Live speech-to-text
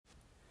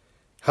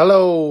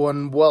Hello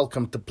and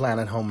welcome to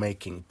Planet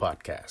Homemaking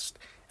Podcast.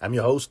 I'm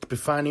your host,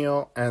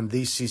 Epifanio, and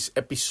this is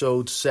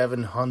episode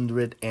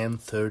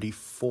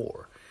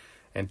 734.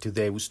 And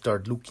today we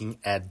start looking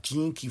at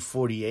Gene Key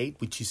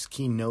 48, which is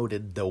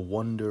keynoted The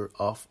Wonder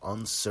of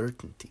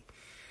Uncertainty.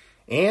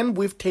 And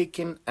we've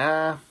taken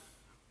a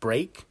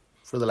break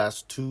for the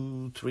last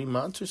 2-3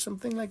 months or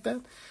something like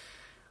that.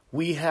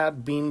 We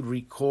had been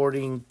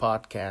recording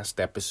podcast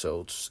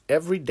episodes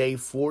every day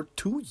for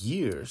 2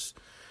 years.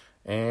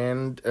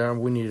 And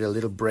we needed a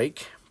little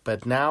break,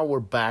 but now we're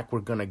back.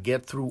 We're going to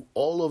get through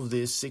all of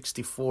these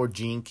 64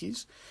 Gene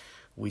Keys.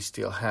 We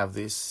still have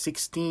these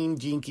 16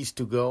 Gene Keys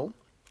to go.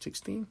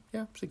 16?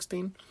 Yeah,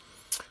 16.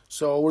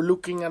 So we're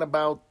looking at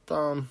about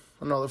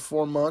another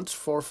 4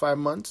 or 5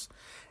 months.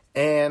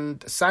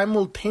 And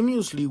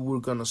simultaneously,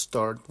 we're going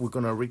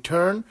to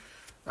return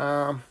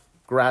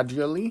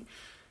gradually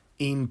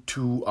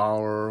into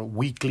our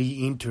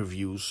weekly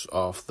interviews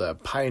of the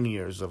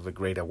pioneers of the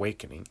Great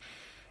Awakening.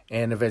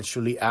 And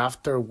eventually,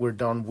 after we're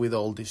done with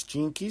all these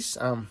Gene Keys,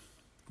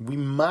 we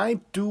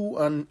might do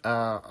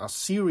a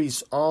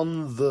series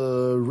on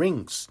the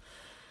rings.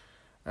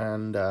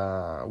 And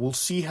we'll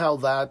see how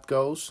that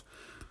goes.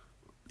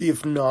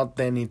 If not,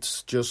 then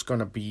it's just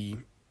going to be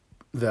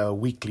the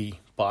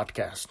weekly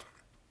podcast.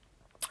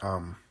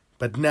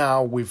 But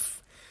now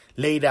we've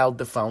laid out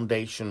the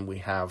foundation. We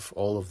have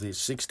all of these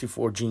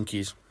 64 Gene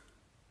Keys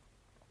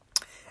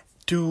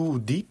to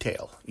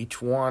detail.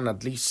 Each one,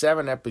 at least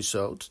 7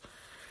 episodes.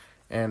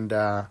 And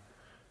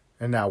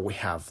now we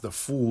have the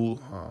full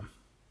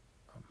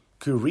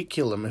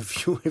curriculum,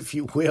 if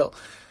you will,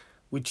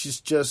 which is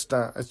just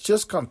it's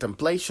just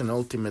contemplation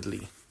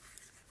ultimately.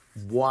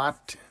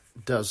 What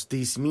does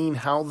this mean?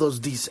 How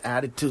does these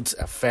attitudes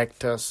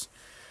affect us?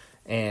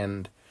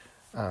 And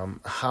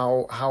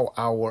how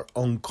our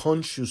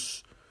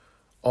unconscious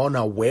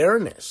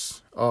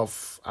unawareness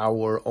of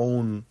our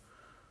own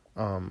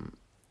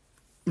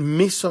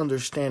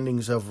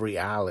misunderstandings of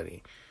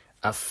reality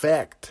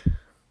affect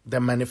the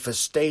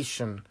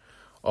manifestation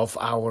of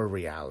our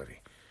reality.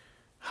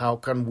 How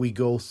can we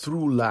go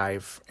through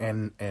life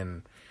and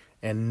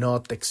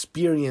not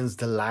experience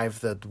the life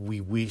that we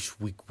wish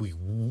we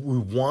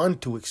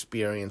want to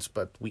experience,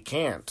 but we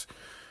can't?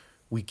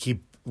 We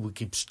keep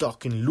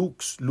stuck in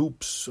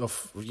loops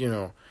of,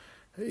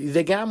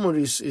 the gamut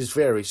is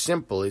very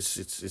simple.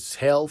 It's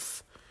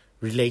health,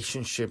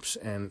 relationships,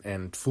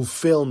 and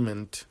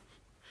fulfillment.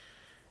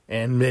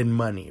 And then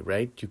money,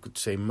 right? You could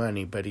say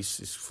money, but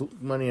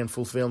money and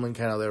fulfillment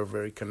they're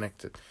very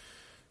connected.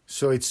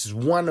 So it's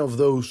one of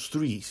those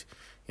three.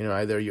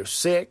 Either you're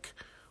sick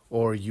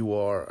or you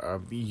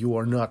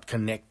are not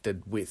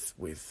connected with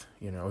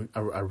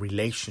a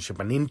relationship,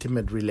 an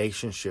intimate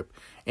relationship,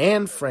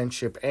 and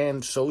friendship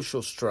and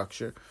social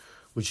structure,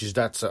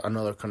 that's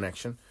another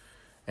connection.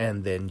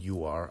 And then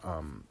you are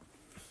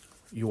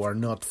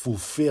not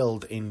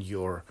fulfilled in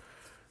your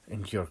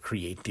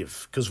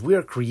creative, because we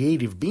are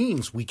creative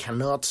beings. We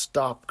cannot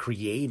stop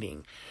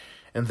creating,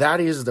 and that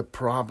is the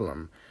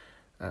problem.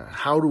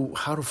 How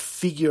to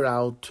figure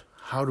out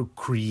how to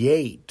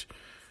create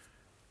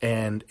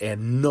and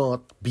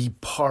not be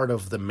part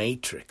of the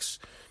matrix,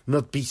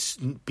 not be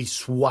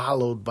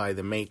swallowed by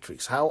the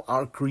matrix. How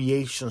our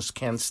creations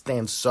can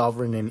stand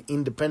sovereign and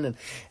independent,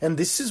 and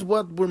this is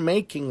what we're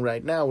making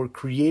right now. We're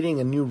creating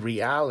a new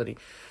reality.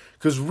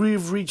 Because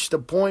we've reached a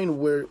point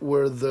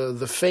where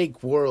the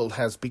fake world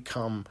has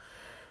become,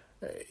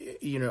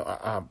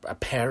 a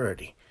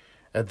parody.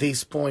 At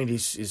this point,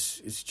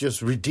 it's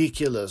just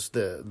ridiculous.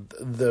 The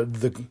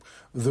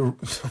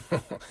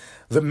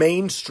the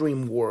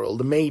mainstream world,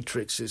 the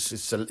Matrix,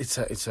 it's an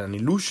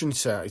illusion.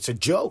 It's a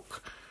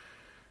joke,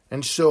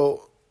 and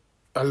so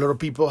a lot of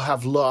people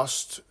have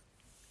lost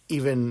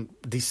even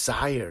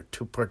desire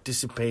to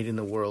participate in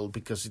the world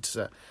because it's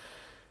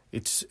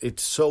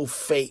so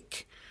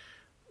fake.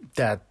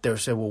 That they're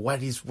saying, well,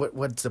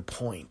 what's the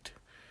point?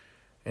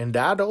 And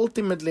that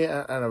ultimately,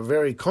 at a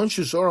very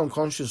conscious or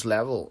unconscious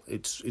level,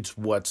 it's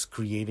what's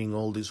creating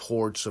all these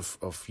hordes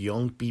of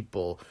young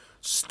people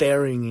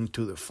staring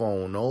into the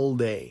phone all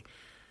day.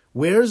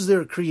 Where's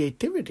their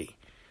creativity?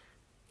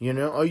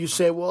 Or you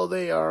say, well,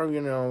 they are,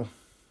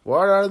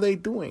 what are they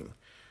doing?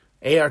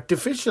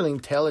 Artificial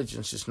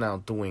intelligence is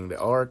now doing the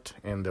art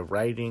and the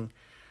writing,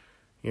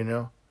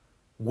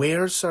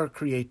 Where's our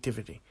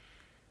creativity?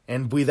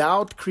 And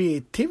without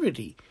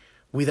creativity,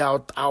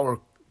 without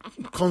our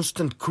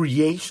constant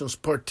creations,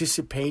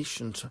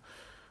 participations,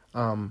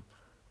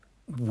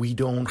 we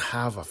don't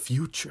have a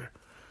future.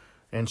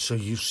 And so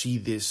you see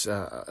this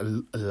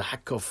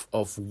lack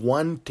of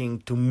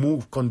wanting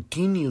to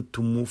continue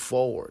to move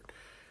forward.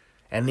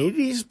 And it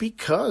is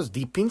because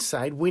deep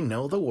inside we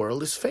know the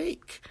world is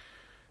fake.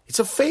 It's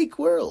a fake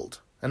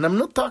world. And I'm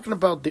not talking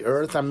about the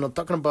earth. I'm not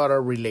talking about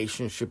our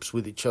relationships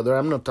with each other.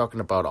 I'm not talking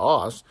about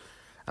us.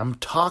 I'm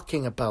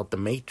talking about the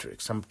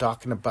Matrix. I'm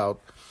talking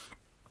about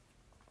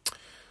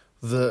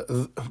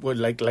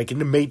like in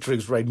the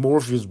Matrix, right?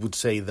 Morpheus would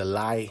say the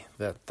lie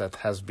that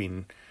has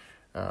been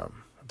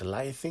the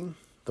lie thing,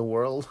 the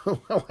world.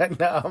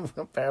 Now I'm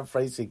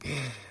paraphrasing.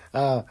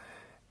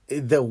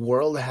 The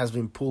world has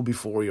been pulled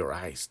before your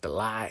eyes. The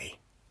lie,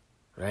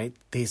 right?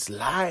 This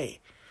lie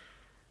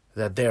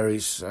that there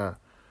is...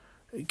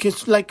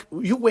 Because like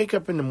you wake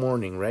up in the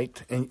morning,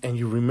 right? And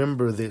you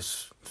remember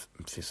this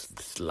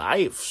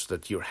lives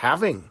that you're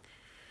having.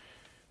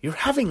 You're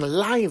having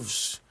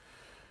lives.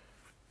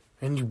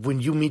 And when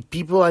you meet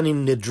people and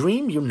in the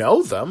dream, you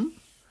know them.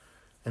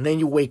 And then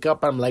you wake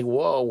up, I'm like,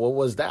 whoa, what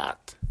was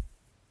that?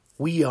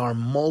 We are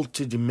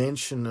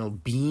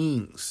multidimensional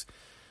beings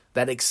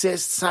that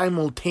exist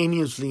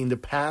simultaneously in the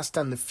past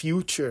and the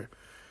future,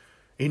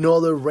 in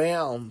other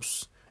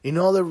realms, in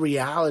other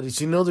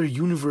realities, in other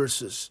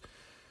universes.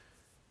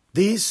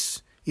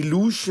 This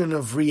illusion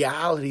of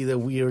reality that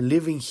we are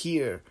living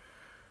here,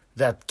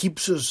 that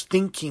keeps us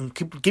thinking,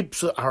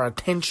 keeps our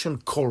attention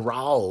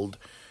corralled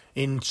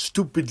in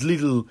stupid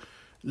little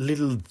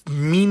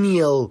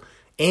menial,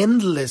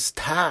 endless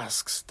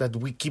tasks that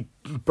we keep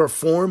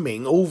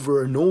performing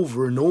over and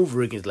over and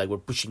over again. It's like we're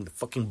pushing the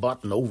fucking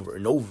button over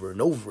and over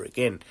and over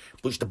again.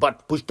 Push the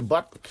button, push the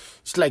button.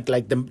 It's like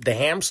the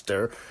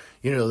hamster,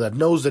 that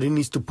knows that he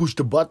needs to push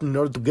the button in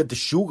order to get the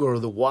sugar or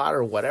the water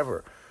or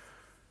whatever.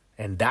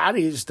 And that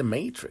is the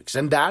Matrix,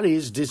 and that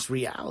is this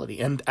reality,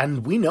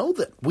 and we know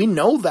that. We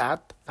know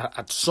that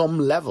at some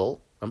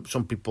level.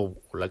 Some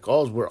people like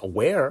us were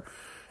aware,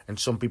 and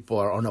some people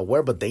are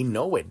unaware, but they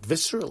know it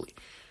viscerally.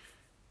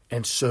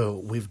 And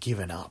so we've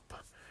given up.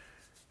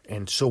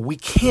 And so we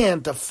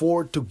can't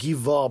afford to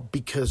give up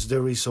because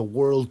there is a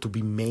world to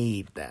be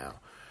made now.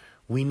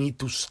 We need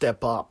to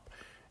step up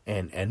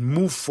and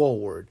move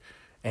forward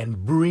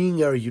and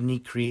bring our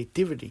unique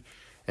creativity.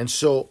 And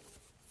so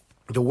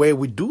the way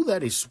we do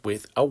that is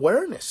with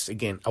awareness.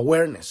 Again,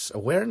 awareness.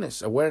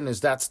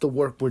 That's the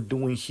work we're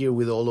doing here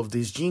with all of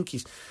these Gene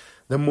Keys.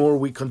 The more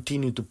we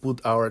continue to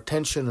put our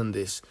attention on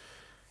this,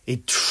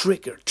 it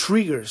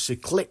triggers,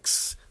 it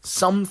clicks.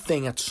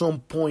 Something at some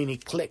point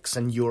it clicks,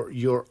 and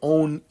your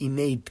own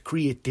innate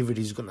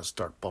creativity is going to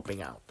start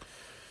popping out.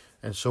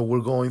 And so we're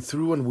going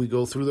through, and we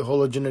go through the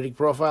hologenetic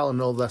profile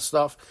and all that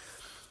stuff.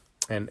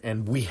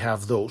 And we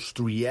have those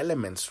three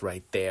elements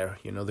right there.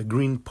 The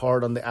green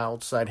part on the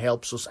outside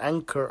helps us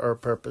anchor our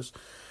purpose.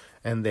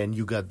 And then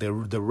you got the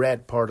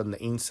red part on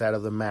the inside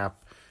of the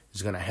map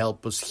is going to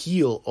help us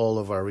heal all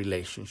of our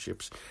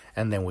relationships.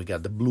 And then we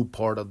got the blue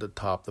part at the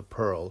top, the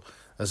pearl,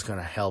 that's going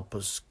to help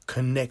us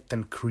connect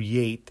and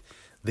create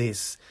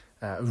this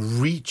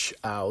reach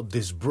out,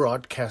 this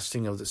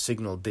broadcasting of the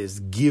signal, this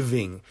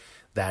giving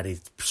that is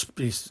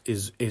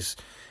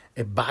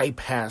a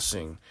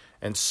bypassing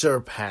and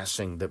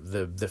surpassing the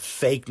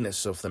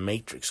fakeness of the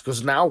Matrix,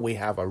 because now we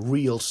have a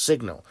real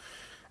signal,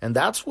 and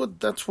that's what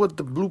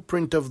the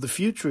blueprint of the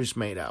future is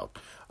made out.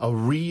 A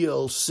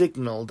real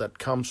signal that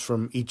comes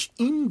from each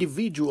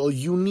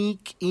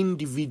unique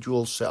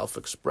individual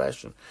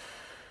self-expression.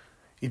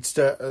 It's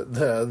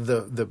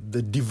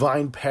the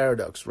divine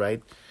paradox,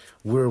 right?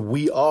 Where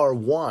we are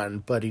one,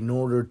 but in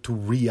order to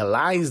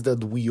realize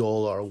that we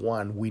all are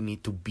one, we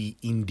need to be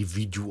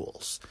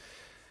individuals.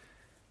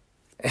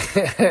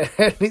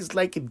 And it's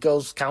like it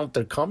goes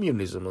counter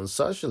communism and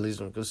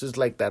socialism, because it's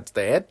like that's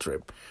the head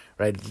trip,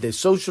 right? The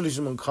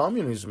socialism and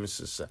communism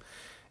it's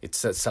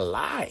a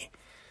lie.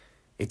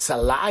 It's a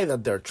lie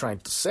that they're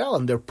trying to sell,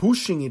 and they're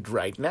pushing it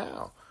right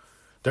now.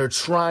 They're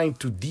trying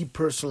to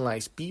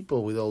depersonalize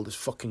people with all these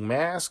fucking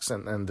masks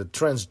and the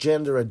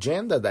transgender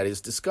agenda that is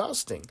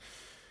disgusting.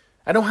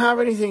 I don't have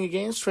anything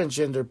against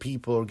transgender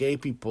people or gay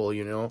people,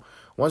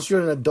 Once you're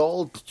an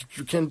adult,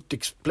 you can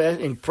express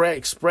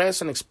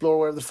and explore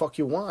whatever the fuck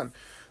you want.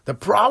 The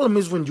problem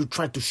is when you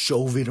try to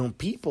shove it on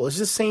people. It's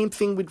the same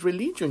thing with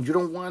religion. You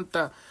don't want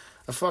a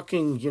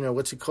fucking,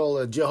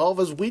 a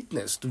Jehovah's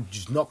Witness to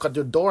just knock at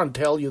your door and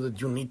tell you that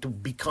you need to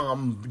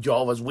become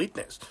Jehovah's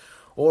Witness.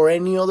 Or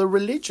any other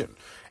religion,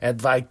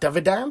 Advaita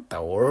Vedanta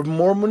or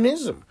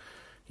Mormonism,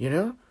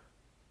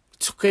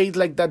 It's okay,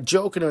 like that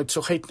joke, it's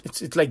okay,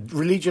 it's like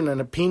religion and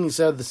opinions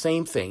are the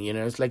same thing,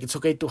 It's like it's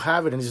okay to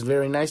have it, and it's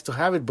very nice to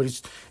have it, but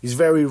it's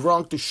very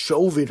wrong to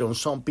shove it on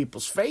some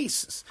people's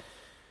faces.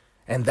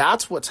 And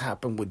that's what's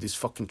happened with this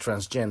fucking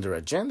transgender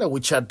agenda,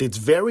 which at its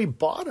very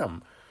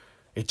bottom,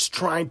 it's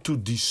trying to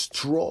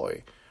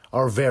destroy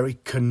our very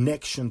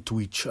connection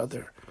to each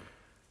other.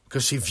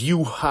 Because if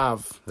you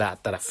have that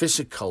at a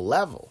physical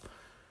level,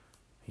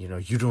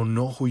 you don't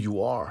know who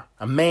you are.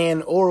 A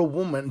man or a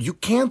woman, you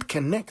can't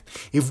connect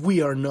if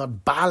we are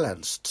not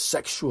balanced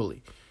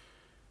sexually.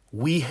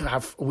 We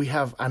have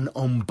an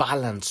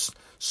unbalanced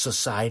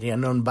society,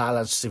 an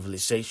unbalanced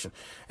civilization.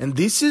 And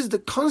this is the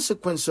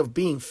consequence of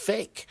being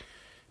fake.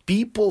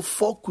 People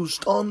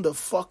focused on the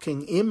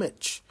fucking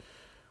image.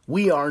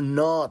 We are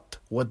not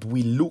what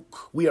we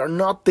look. We are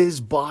not these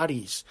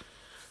bodies.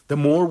 The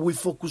more we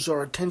focus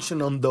our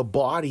attention on the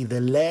body, the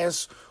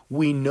less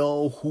we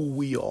know who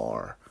we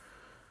are.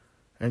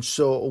 And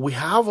so we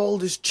have all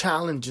these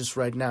challenges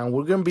right now.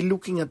 We're going to be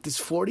looking at this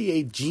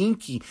 48 gene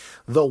key,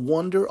 the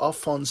wonder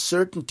of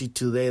uncertainty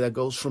today, that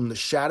goes from the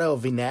shadow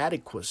of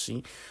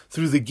inadequacy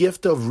through the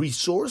gift of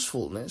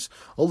resourcefulness,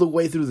 all the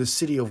way through the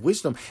city of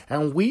wisdom.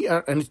 And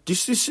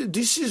this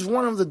is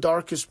one of the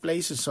darkest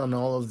places on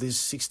all of these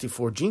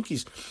 64 gene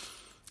keys.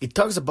 It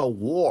talks about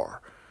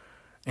war.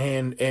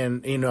 And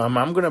I'm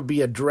going to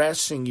be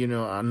addressing,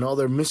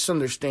 another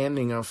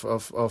misunderstanding of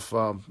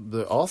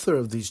the author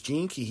of this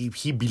gene key.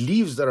 He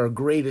believes that our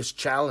greatest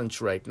challenge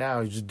right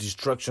now is the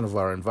destruction of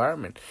our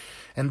environment.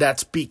 And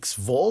that speaks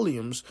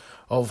volumes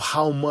of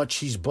how much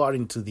he's bought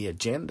into the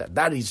agenda.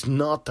 That is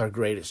not our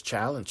greatest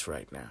challenge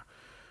right now.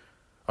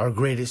 Our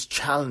greatest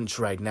challenge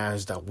right now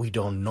is that we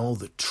don't know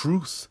the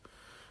truth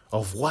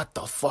of what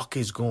the fuck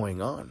is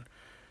going on,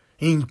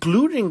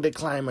 including the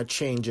climate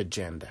change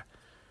agenda.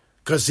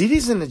 Because it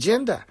is an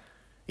agenda.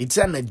 It's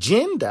an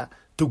agenda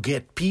to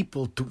get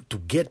people to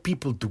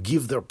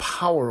give their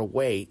power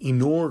away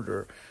in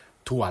order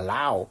to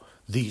allow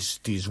this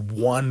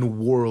one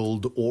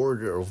world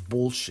order of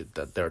bullshit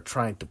that they're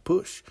trying to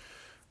push,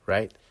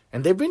 right?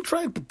 And they've been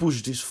trying to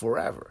push this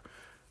forever.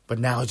 But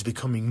now it's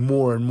becoming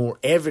more and more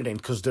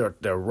evident because they're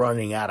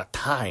running out of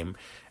time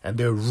and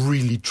they're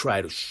really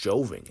trying to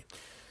shoving it.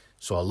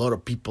 So a lot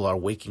of people are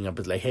waking up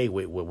and like, hey,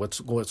 wait, what's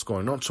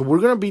going on? So we're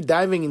going to be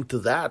diving into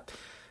that.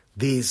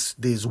 This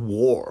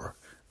war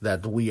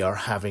that we are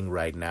having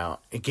right now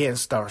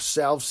against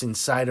ourselves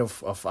inside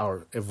of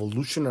our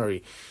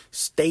evolutionary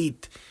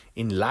state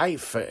in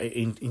life,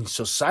 in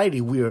society.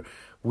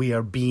 We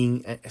are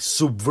being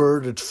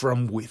subverted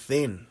from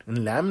within,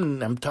 and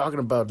I'm talking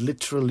about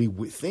literally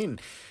within.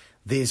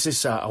 This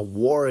is a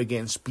war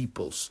against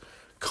people's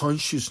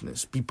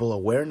consciousness, people's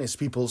awareness,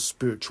 people's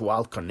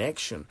spiritual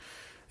connection.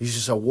 This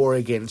is a war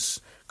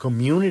against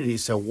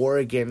communities, a war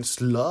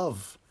against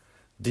love.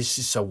 This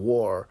is a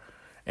war,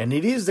 and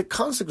it is the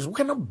consequence. We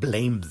cannot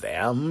blame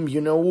them,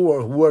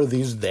 who are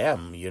these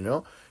them,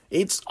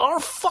 It's our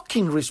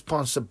fucking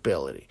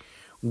responsibility.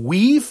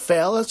 We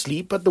fell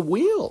asleep at the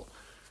wheel.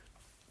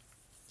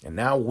 And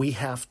now we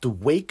have to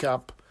wake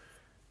up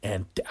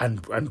and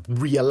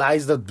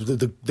realize that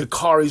the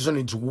car is on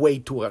its way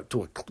to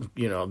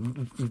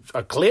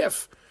a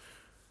cliff.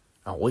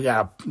 And we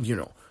gotta,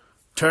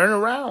 turn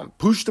around,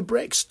 push the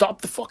brakes,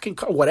 stop the fucking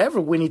car, whatever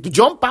we need to,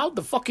 jump out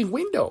the fucking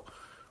window.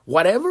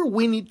 Whatever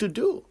we need to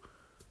do,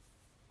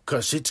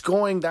 because it's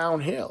going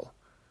downhill.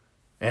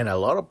 And a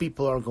lot of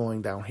people are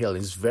going downhill.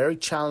 It's very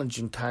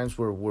challenging times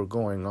where we're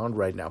going on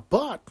right now.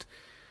 But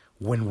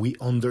when we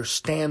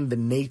understand the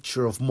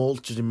nature of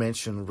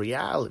multidimensional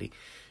reality,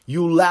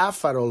 you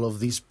laugh at all of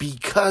this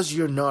because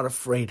you're not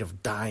afraid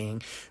of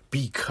dying,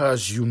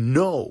 because you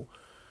know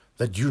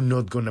that you're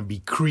not going to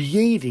be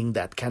creating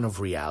that kind of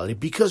reality,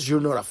 because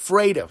you're not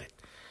afraid of it.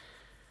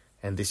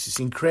 And this is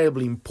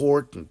incredibly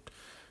important,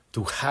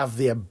 to have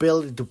the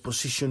ability to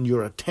position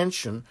your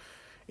attention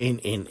in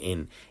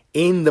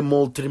the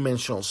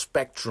multidimensional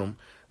spectrum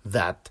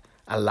that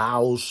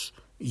allows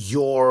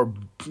you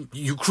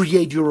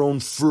create your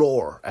own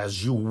floor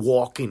as you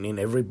walk in,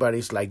 and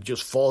everybody's like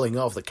just falling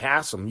off the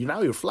chasm.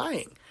 Now you're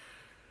flying.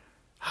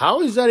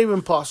 How is that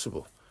even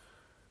possible?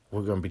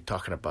 We're going to be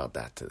talking about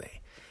that today.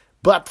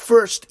 But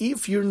first,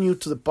 if you're new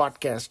to the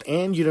podcast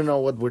and you don't know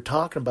what we're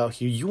talking about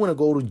here, you want to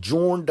go to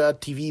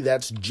journ.tv.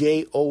 That's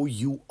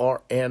JOURN.tv.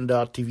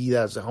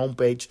 That's the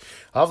homepage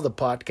of the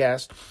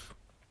podcast.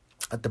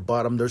 At the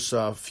bottom, there's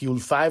a few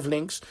 5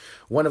 links.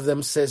 One of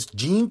them says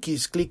Gene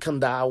Keys. Click on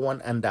that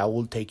one, and that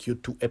will take you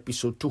to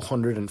episode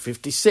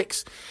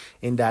 256.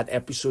 In that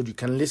episode, you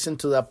can listen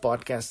to that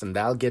podcast, and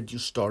that'll get you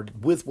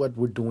started with what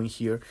we're doing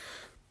here.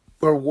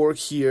 Our work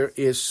here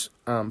is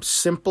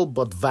simple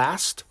but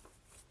vast.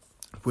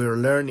 We're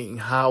learning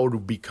how to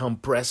become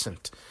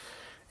present.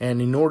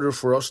 And in order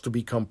for us to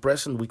become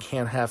present, we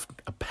can't have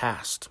a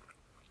past.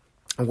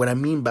 And what I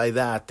mean by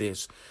that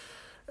is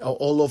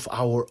all of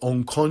our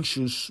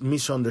unconscious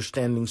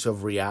misunderstandings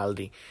of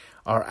reality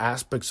are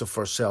aspects of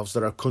ourselves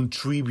that are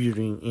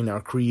contributing in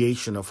our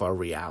creation of our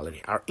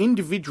reality, our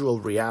individual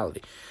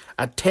reality.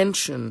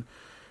 Attention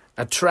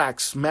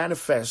attracts,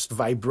 manifests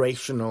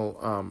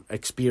vibrational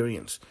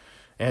experience.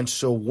 And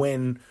so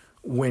when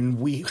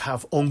we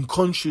have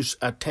unconscious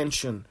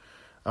attention,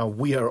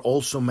 we are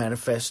also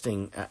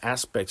manifesting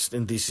aspects,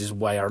 and this is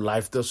why our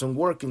life doesn't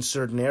work in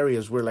certain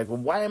areas. We're like, well,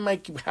 why am I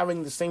keep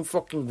having the same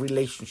fucking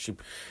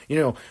relationship?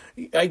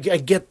 I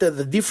get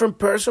the different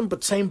person,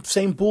 but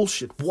same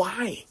bullshit.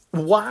 Why?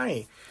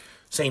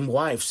 Same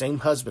wife, same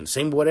husband,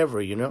 same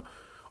whatever,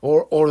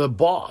 or the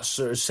boss,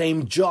 or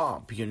same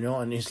job,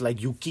 and it's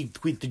like you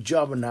quit the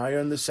job and now you're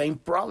in the same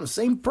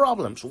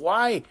problems.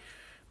 Why?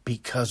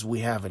 Because we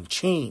haven't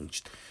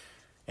changed.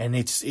 And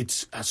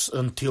it's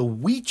until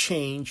we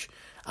change,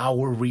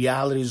 our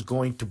reality is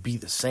going to be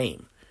the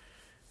same.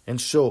 And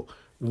so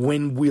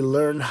when we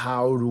learn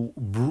how to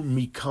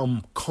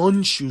become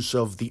conscious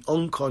of the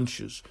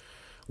unconscious,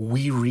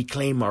 we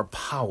reclaim our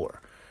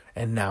power.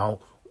 And now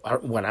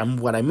what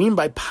I mean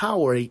by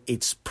power,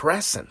 it's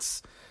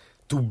presence.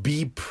 to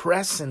be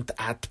present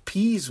at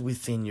peace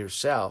within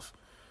yourself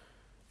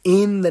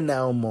in the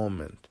now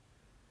moment.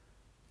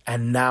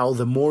 And now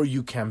the more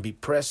you can be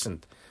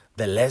present,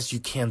 the less you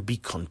can be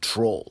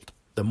controlled,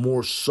 the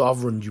more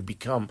sovereign you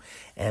become,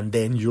 and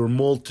then your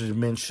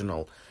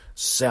multidimensional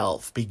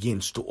self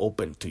begins to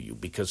open to you,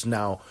 because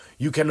now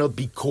you cannot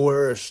be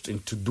coerced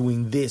into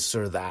doing this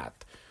or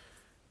that.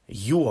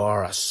 You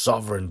are a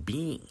sovereign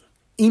being,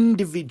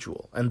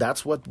 individual, and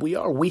that's what we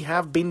are. We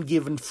have been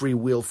given free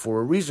will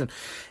for a reason.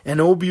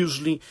 And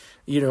obviously,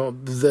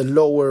 the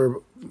lower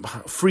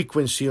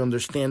frequency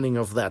understanding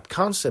of that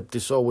concept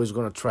is always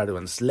going to try to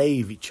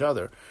enslave each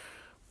other.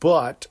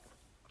 But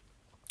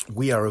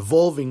we are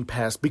evolving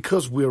past,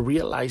 because we're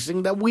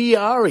realizing that we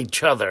are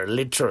each other,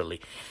 literally.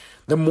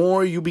 The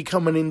more you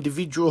become an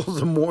individual,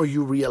 the more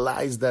you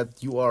realize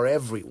that you are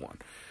everyone.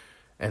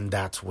 And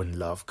that's when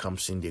love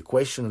comes in the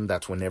equation, and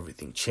that's when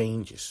everything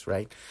changes,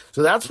 right?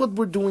 So that's what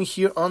we're doing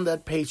here. On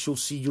that page, you'll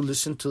see, you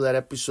listen to that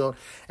episode,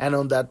 and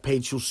on that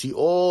page, you'll see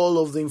all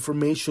of the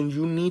information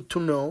you need to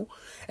know.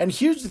 And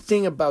here's the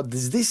thing about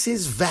this. This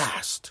is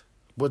vast.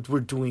 What we're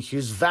doing here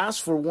is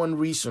vast for one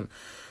reason: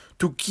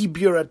 to keep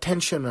your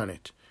attention on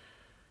it.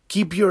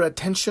 Keep your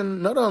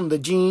attention not on the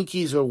gene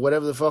keys or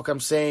whatever the fuck I'm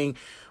saying,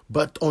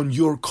 but on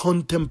your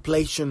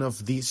contemplation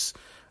of these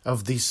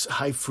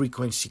high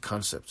frequency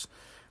concepts.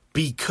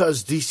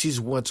 Because this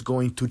is what's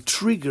going to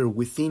trigger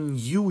within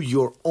you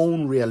your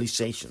own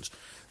realizations.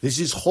 This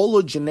is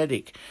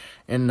hologenetic.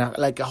 And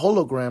like a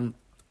hologram,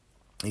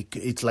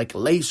 it's like a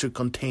laser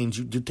contains,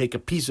 you take a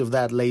piece of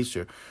that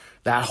laser,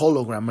 that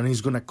hologram, and it's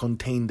going to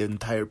contain the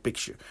entire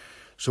picture.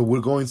 So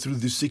we're going through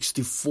the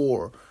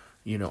 64,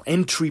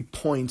 entry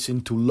points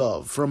into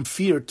love, from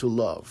fear to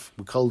love.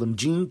 We call them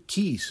gene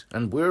keys.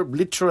 And we're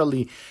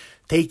literally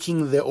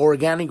taking the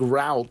organic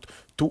route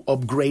to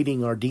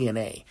upgrading our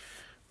DNA.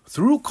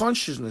 Through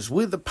consciousness,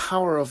 with the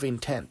power of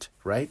intent,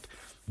 right?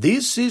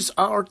 This is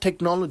our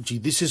technology.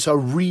 This is a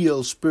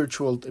real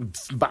spiritual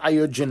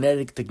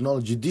biogenetic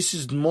technology. This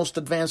is the most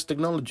advanced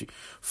technology.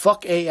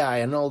 Fuck AI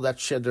and all that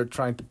shit they're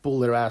trying to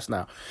pull their ass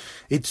now.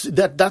 It's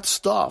that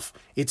stuff.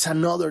 It's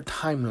another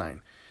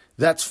timeline.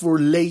 That's for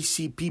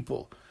lazy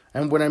people.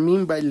 And what I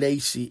mean by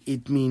lazy,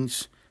 it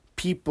means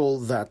people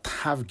that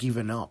have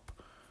given up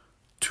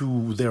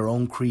to their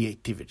own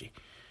creativity.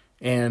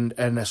 And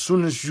as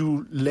soon as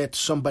you let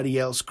somebody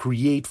else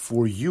create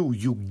for you,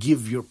 you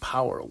give your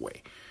power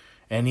away.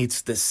 And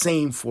it's the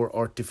same for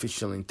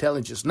artificial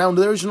intelligence. Now,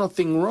 there is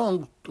nothing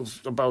wrong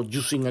about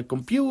using a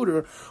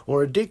computer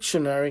or a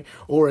dictionary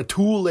or a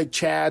tool like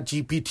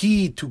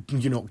ChatGPT to,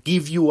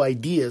 give you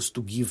ideas,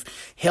 to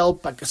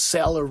help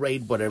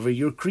accelerate whatever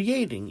you're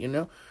creating,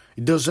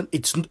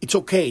 It's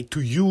okay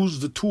to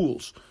use the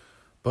tools,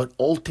 but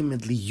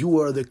ultimately you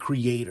are the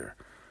creator,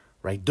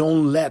 right?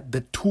 Don't let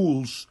the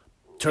tools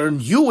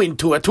turn you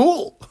into a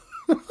tool.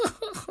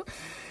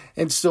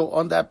 And so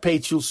on that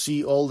page, you'll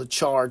see all the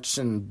charts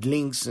and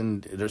links,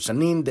 and there's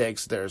an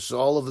index. There's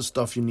all of the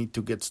stuff you need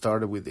to get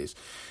started with this.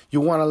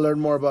 You want to learn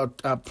more about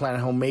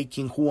Planet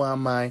Homemaking, who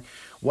am I,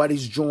 what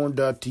is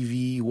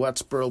Journ.tv,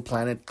 what's Pearl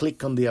Planet,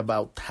 click on the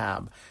About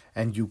tab,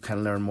 and you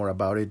can learn more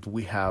about it.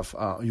 We have,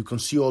 you can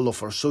see all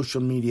of our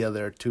social media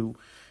there too,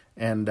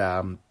 and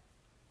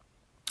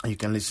you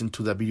can listen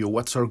to the video.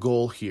 What's our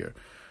goal here?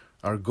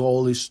 Our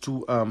goal is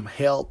to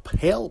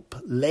help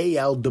lay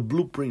out the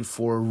blueprint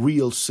for a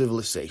real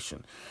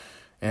civilization.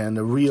 And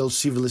a real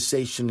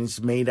civilization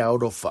is made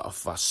out of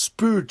a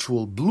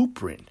spiritual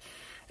blueprint.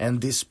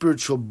 And this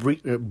spiritual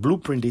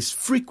blueprint is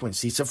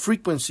frequency. It's a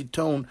frequency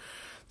tone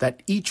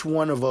that each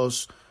one of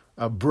us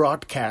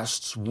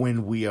broadcasts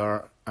when we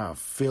are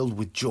filled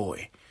with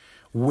joy.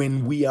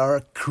 When we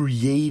are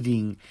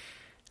creating,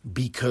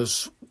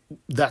 because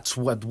that's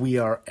what we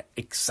are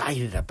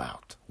excited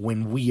about.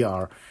 When we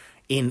are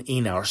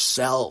in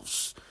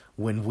ourselves,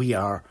 when we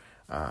are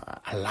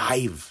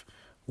alive,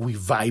 we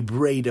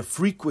vibrate a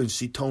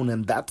frequency tone,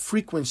 and that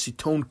frequency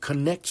tone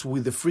connects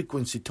with the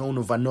frequency tone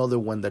of another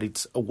one that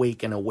it's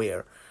awake and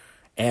aware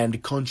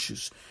and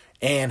conscious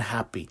and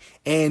happy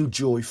and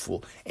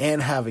joyful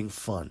and having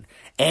fun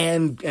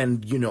and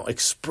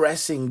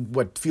expressing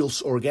what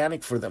feels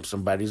organic for them.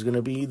 Somebody's going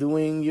to be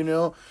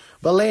doing,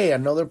 ballet.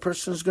 Another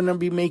person's going to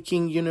be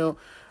making,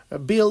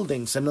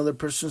 buildings. Another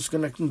person's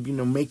going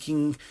to,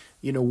 making,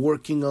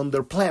 working on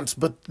their plants.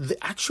 But the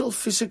actual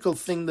physical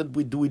thing that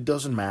we do, it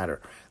doesn't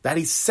matter. That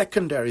is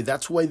secondary.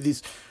 That's why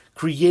this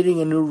creating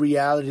a new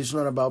reality is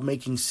not about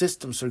making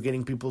systems or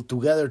getting people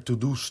together to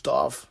do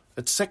stuff.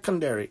 It's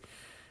secondary.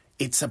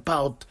 It's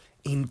about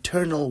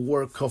internal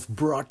work of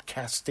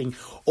broadcasting,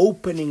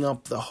 opening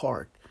up the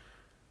heart,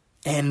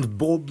 and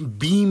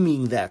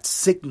beaming that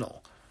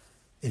signal.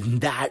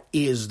 And that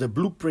is the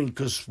blueprint,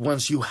 because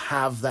once you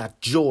have that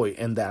joy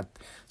and that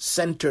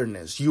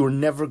centeredness, you're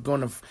not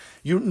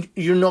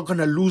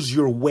gonna lose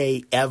your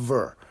way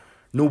ever.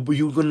 No,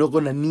 you're not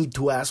gonna need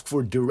to ask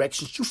for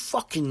directions. You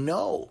fucking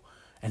know.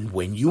 And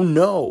when you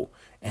know,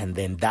 and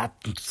then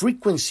that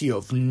frequency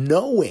of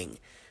knowing,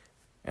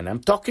 and I'm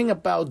talking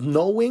about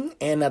knowing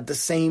and at the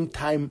same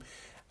time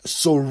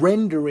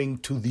surrendering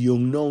to the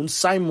unknown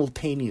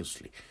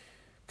simultaneously.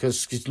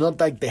 Because it's not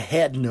like the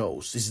head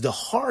knows, it's the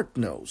heart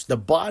knows, the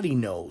body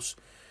knows.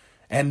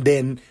 And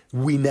then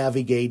we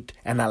navigate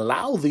and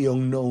allow the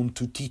unknown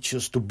to teach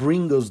us, to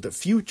bring us the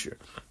future.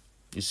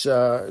 It's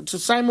a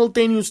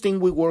simultaneous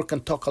thing we work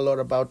and talk a lot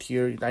about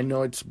here. I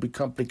know it's a bit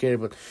complicated,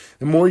 but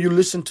the more you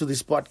listen to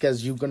this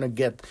podcast, you're going to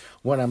get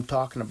what I'm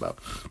talking about.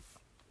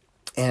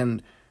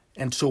 And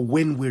so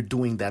when we're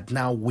doing that,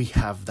 now we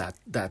have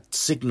that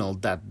signal,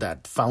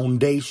 that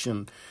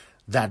foundation,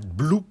 that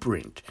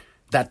blueprint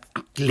that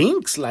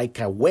links like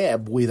a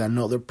web with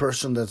another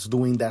person that's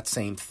doing that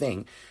same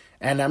thing.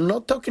 And I'm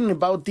not talking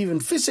about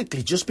even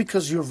physically. Just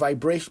because you're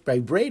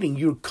vibrating,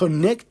 you're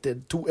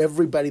connected to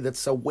everybody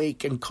that's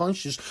awake and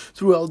conscious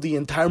throughout the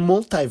entire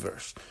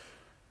multiverse.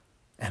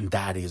 And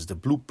that is the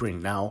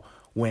blueprint. Now,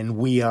 when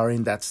we are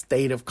in that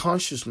state of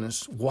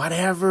consciousness,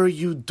 whatever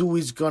you do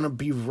is going to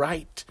be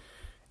right.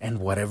 And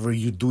whatever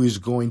you do is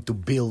going to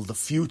build the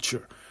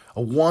future.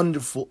 A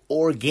wonderful,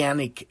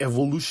 organic,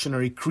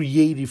 evolutionary,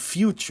 creative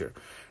future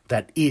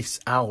that is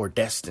our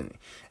destiny.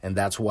 And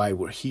that's why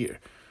we're here.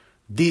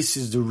 This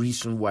is the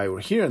reason why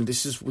we're here, and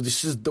this is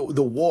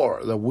the war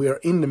that we are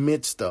in the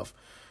midst of,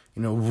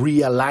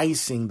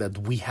 realizing that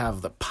we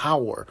have the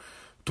power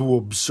to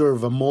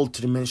observe a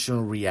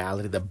multidimensional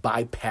reality that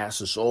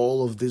bypasses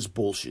all of this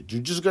bullshit.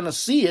 You're just going to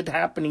see it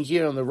happening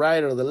here on the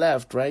right or the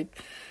left, right?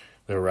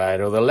 The right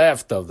or the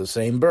left of the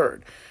same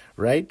bird,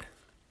 right?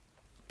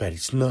 But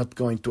it's not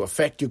going to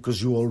affect you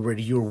because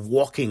you're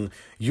walking.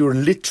 You're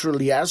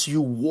literally, as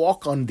you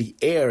walk on the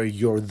air,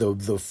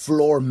 the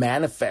floor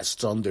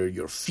manifests under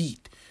your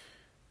feet.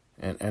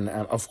 And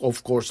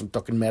of course, I'm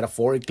talking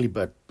metaphorically,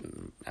 but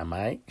am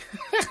I?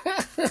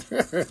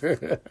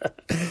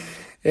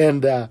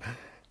 And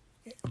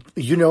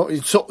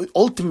so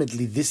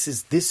ultimately, this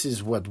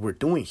is what we're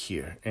doing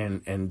here,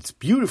 and it's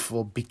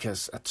beautiful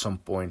because at some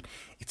point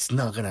it's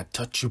not gonna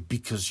touch you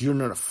because you're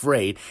not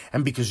afraid,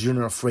 and because you're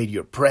not afraid,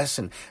 you're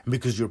present, and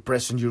because you're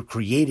present, you're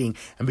creating,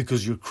 and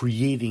because you're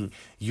creating,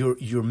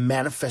 you're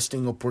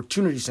manifesting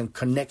opportunities and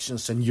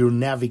connections, and you're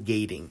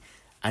navigating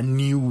a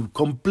new,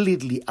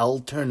 completely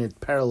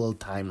alternate, parallel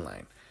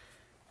timeline.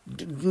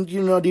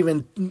 You're not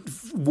even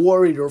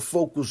worried or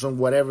focused on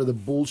whatever the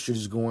bullshit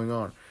is going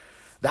on.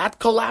 That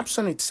collapse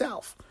on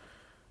itself.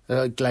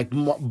 Like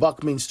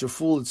Buckminster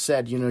Fuller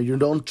said, you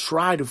don't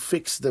try to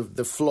fix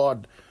the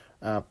flawed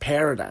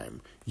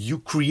paradigm. You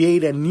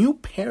create a new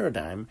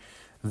paradigm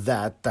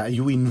that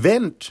you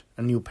invent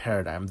a new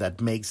paradigm that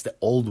makes the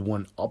old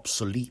one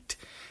obsolete.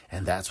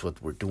 And that's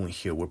what we're doing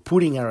here. We're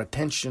putting our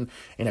attention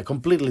in a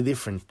completely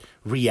different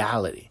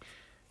reality.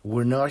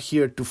 We're not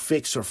here to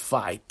fix or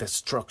fight the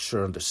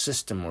structure of the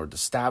system or the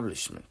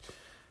establishment.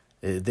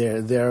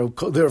 They're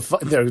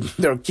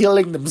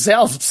killing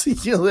themselves.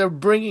 They're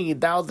bringing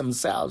it down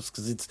themselves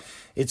because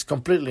it's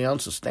completely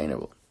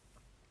unsustainable,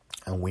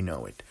 and we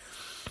know it.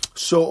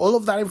 So all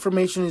of that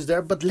information is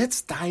there, but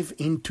let's dive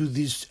into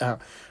this.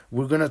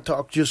 We're going to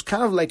talk just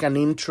kind of like an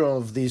intro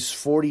of this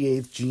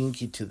 48th Gene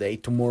Key today.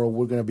 Tomorrow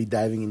we're going to be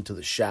diving into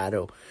the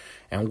shadow,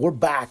 and we're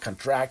back on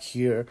track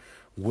here.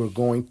 We're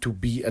going to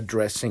be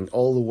addressing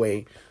all the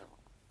way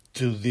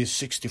to these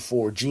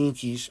 64 Gene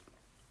Keys.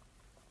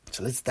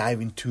 So let's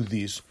dive into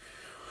this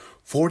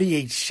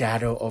 48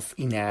 shadow of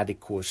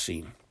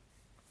inadequacy.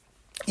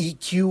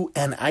 EQ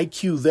and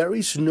IQ, there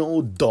is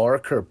no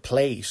darker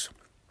place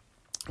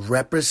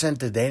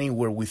represented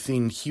anywhere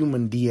within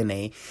human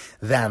DNA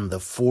than the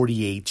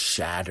 48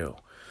 shadow.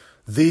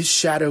 This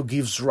shadow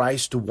gives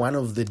rise to one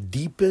of the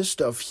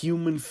deepest of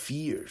human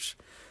fears,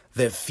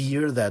 the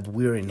fear that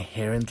we're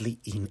inherently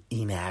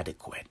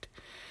inadequate.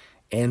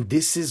 And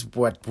this is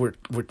what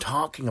we're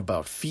talking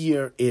about.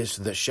 Fear is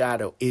the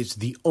shadow, is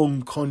the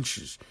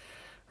unconscious,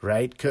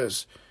 right?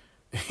 Because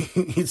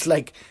it's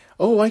like,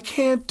 oh, I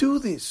can't do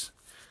this.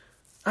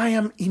 I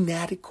am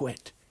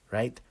inadequate,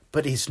 right?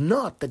 But it's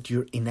not that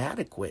you're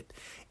inadequate.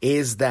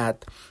 It's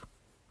that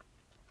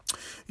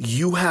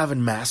you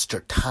haven't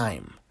mastered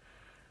time.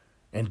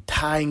 And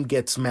time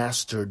gets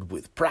mastered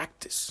with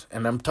practice.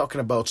 And I'm talking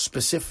about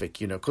specific,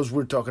 because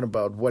we're talking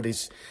about what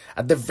is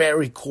at the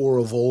very core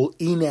of all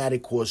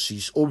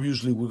inadequacies.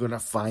 Obviously, we're going to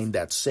find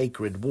that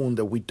sacred wound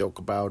that we talk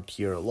about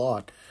here a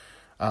lot.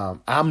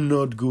 I'm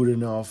not good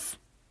enough.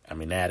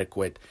 I'm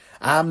inadequate.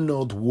 I'm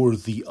not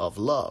worthy of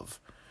love.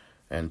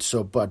 And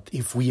so, but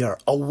if we are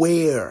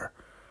aware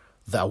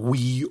that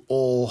we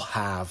all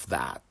have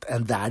that,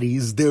 and that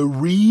is the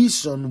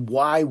reason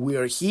why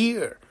we're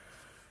here.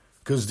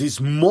 Because this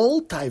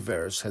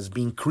multiverse has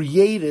been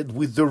created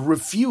with the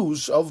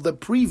refuse of the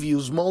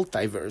previous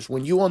multiverse.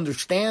 When you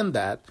understand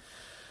that,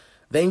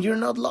 then you're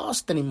not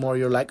lost anymore.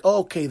 You're like,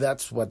 okay,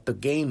 that's what the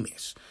game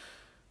is.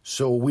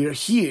 So we're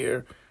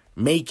here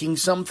making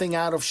something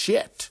out of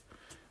shit.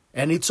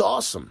 And it's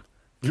awesome.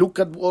 Look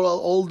at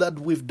all that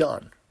we've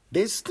done.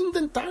 This is the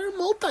entire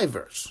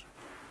multiverse.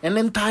 An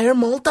entire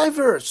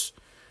multiverse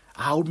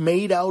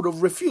made out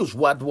of refuse.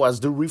 What was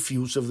the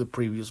refuse of the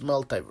previous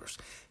multiverse?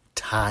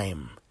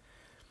 Time.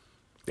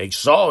 They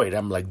saw it.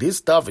 I'm like, this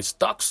stuff is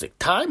toxic.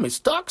 Time is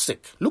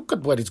toxic. Look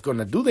at what it's going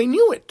to do. They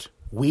knew it.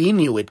 We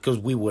knew it because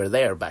we were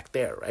there back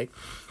there, right?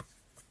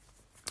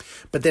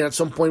 But then at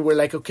some point we're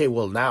like, okay,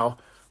 well now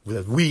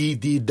we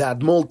did that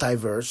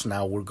multiverse.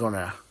 Now we're going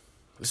to,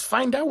 let's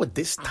find out what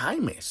this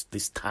time is.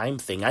 This time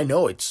thing. I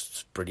know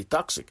it's pretty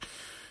toxic.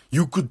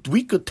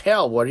 We could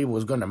tell what it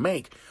was going to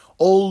make.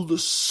 All the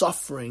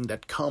suffering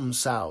that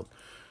comes out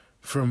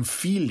from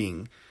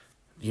feeling,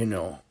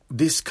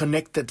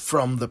 disconnected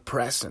from the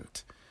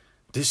present.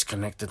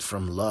 Disconnected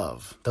from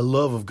love, the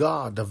love of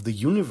God, of the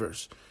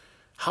universe.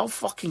 How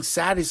fucking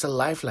sad is a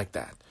life like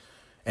that?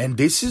 And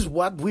this is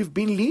what we've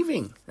been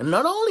living. And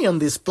not only on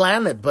this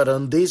planet, but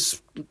on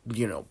this,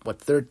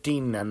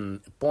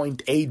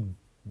 13.8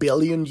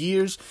 billion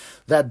years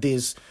that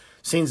this,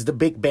 since the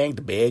Big Bang,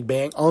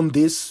 on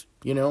this,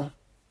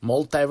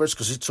 multiverse,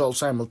 because it's all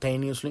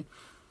simultaneously.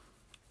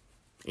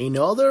 In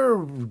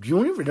other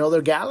universe, in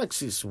other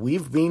galaxies,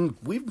 we've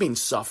been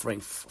suffering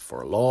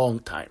for a long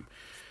time.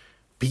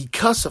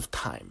 Because of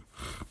time.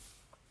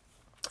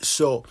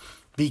 So,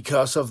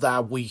 because of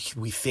that, we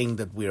think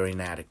that we're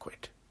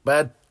inadequate.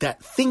 But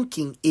that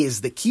thinking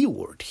is the key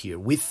word here.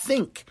 We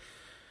think.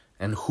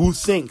 And who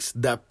thinks?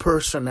 The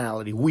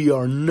personality. We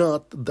are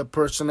not the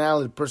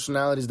personality.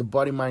 Personality is the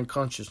body, mind,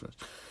 consciousness.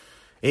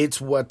 It's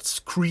what's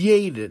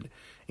created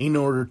in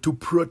order to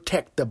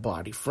protect the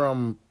body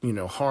from,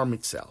 harm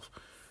itself.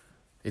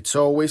 It's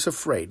always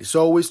afraid. It's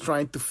always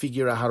trying to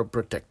figure out how to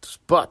protect us.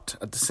 But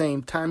at the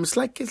same time, it's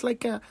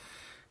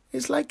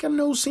like a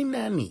nosy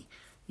nanny.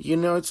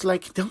 It's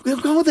like,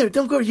 don't go there,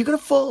 don't go, you're going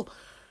to fall.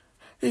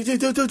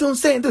 Don't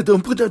stand there,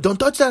 don't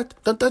touch that,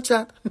 don't touch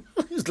that.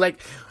 It's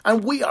like,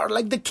 and we are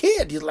like the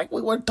kid. It's like,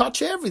 we want to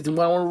touch everything, we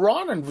want to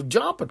run and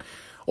jump. And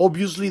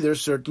obviously,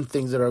 there's certain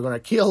things that are going to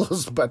kill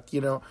us, but,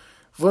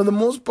 for the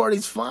most part,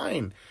 it's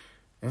fine.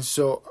 And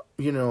so,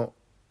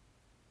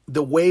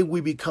 the way we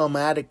become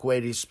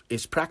adequate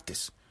is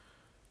practice.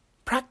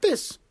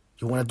 Practice.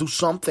 You want to do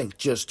something,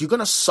 you're going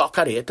to suck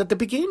at it at the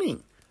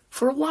beginning.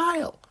 For a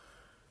while,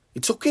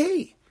 it's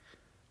okay.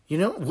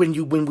 When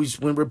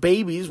we're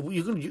babies,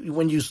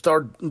 when you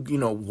start,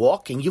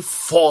 walking, you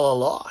fall a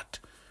lot,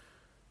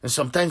 and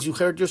sometimes you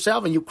hurt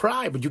yourself and you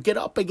cry, but you get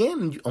up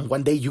again, and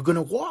one day you're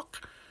gonna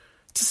walk.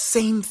 It's the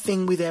same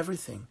thing with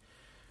everything,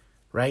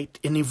 right?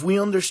 And if we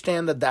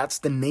understand that that's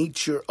the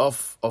nature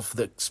of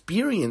the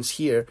experience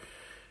here,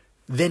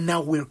 then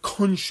now we're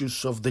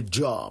conscious of the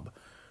job.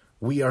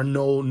 We are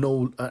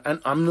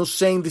and I'm not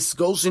saying this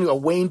goes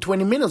away in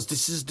 20 minutes.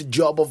 This is the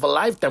job of a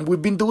lifetime.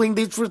 We've been doing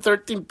this for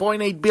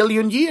 13.8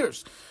 billion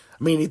years.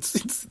 I mean, it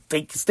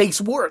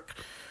takes work,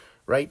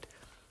 right?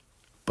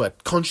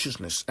 But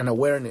consciousness and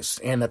awareness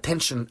and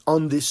attention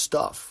on this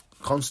stuff,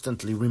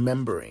 constantly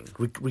remembering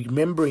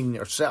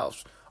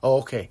ourselves. Oh,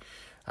 okay,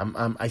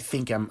 I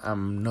think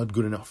I'm not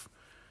good enough.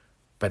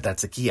 But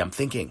that's the key. I'm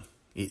thinking.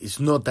 It's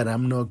not that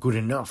I'm not good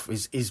enough.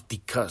 It's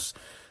because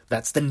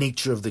that's the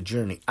nature of the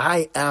journey.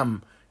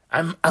 I'm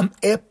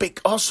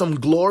epic, awesome,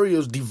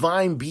 glorious,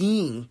 divine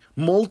being,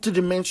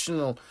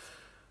 multidimensional,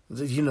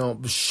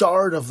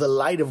 shard of the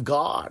light of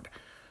God,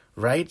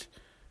 right?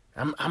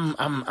 I'm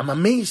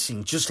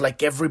amazing, just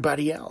like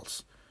everybody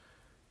else.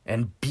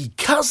 And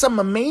because I'm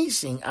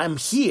amazing, I'm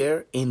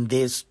here in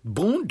this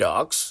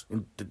boondocks,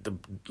 in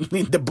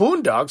the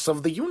boondocks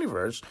of the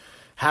universe,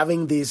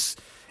 having this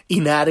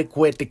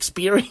inadequate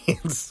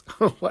experience,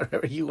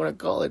 whatever you want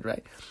to call it,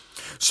 right?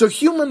 So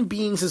human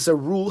beings, as a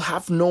rule,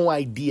 have no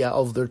idea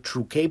of their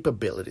true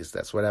capabilities.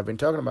 That's what I've been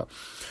talking about.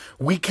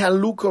 We can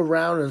look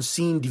around and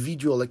see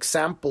individual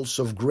examples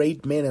of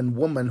great men and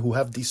women who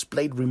have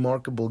displayed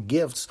remarkable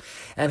gifts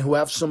and who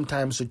have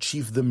sometimes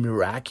achieved the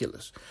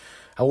miraculous.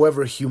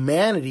 However,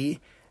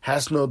 humanity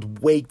has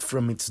not waked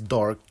from its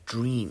dark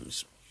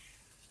dreams.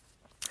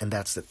 And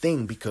that's the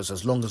thing, because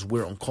as long as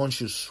we're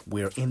unconscious,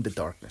 we're in the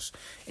darkness.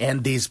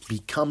 And this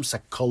becomes a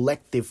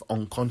collective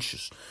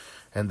unconscious.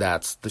 And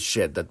that's the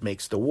shit that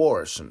makes the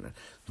wars. And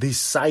these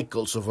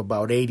cycles of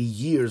about 80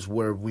 years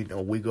where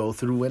we go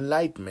through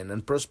enlightenment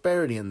and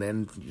prosperity, and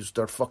then you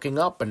start fucking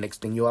up, and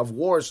next thing you have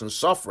wars and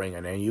suffering,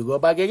 and then you go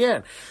back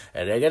again.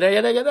 And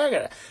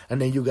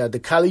then you got the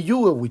Kali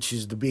Yuga, which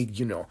is the big,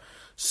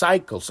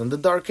 cycles, and the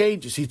Dark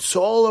Ages. It's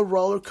all a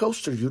roller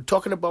coaster. You're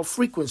talking about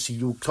frequency.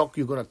 You're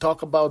going to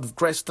talk about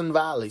crest and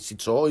valleys.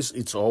 It's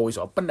always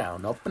up and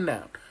down,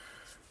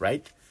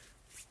 right?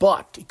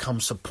 But it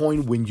comes a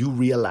point when you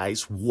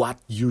realize what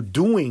you're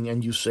doing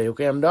and you say,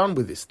 okay, I'm done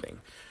with this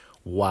thing.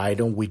 Why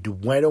don't we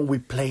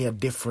play a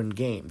different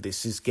game?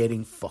 This is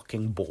getting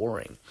fucking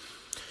boring.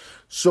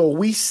 So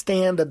we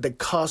stand at the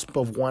cusp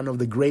of one of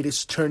the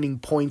greatest turning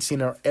points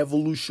in our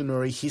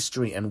evolutionary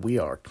history, and we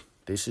are.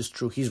 This is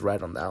true. He's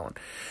right on that one.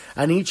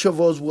 And each of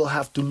us will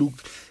have to look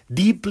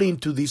deeply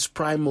into this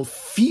primal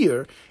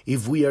fear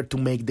if we are to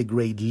make the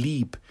great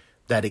leap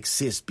that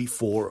exists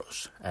before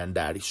us. And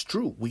that is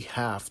true. We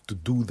have to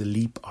do the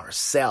leap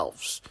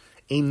ourselves,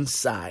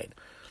 inside.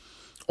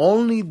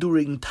 Only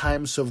during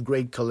times of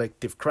great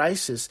collective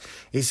crisis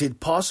is it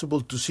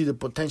possible to see the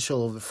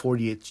potential of the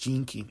 48th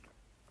gene key.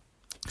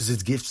 because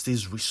it gives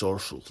this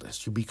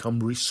resourcefulness. You become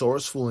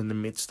resourceful in the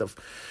midst of,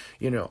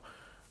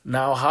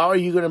 now how are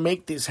you going to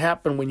make this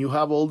happen when you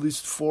have all these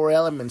 4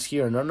 elements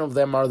here? None of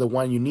them are the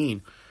one you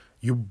need.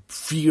 You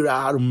figure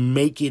out how to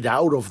make it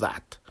out of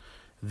that.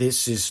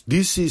 This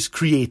is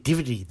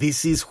creativity.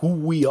 This is who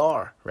we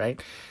are, right?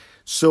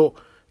 So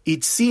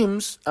it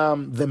seems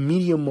the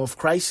medium of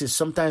crisis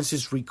sometimes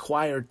is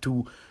required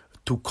to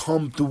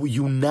come to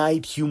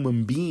unite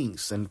human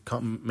beings and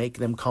make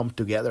them come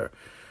together.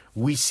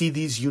 We see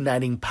this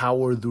uniting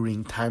power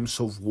during times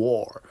of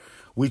war,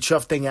 which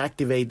often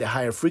activate the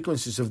higher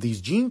frequencies of this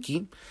gene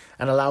key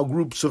and allow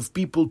groups of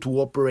people to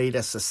operate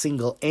as a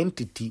single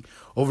entity,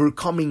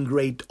 overcoming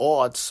great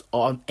odds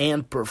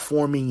and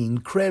performing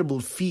incredible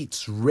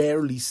feats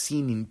rarely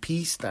seen in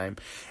peacetime.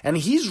 And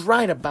he's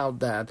right about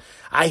that.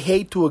 I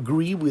hate to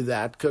agree with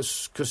that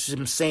because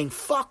I'm saying,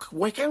 fuck,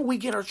 why can't we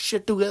get our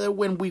shit together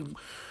when we,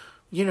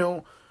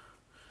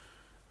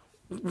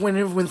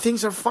 when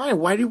things are fine?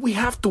 Why do we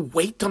have to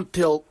wait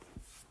until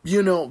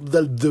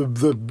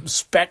the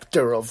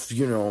specter of,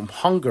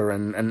 hunger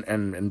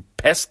and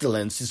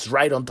pestilence is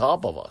right on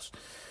top of us,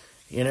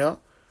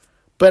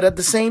 But at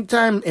the same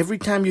time, every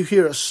time you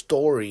hear a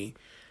stories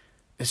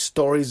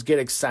get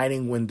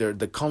exciting when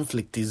the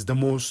conflict is the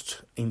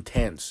most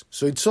intense.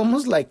 So it's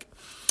almost like,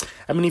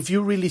 if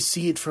you really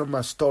see it from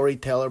a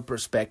storyteller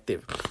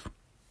perspective,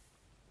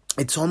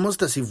 it's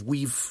almost as if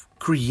we've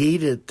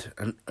created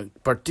and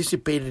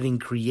participated in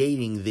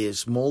creating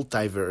this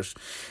multiverse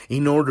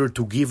in order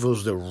to give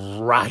us the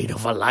ride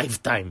of a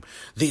lifetime,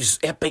 this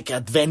epic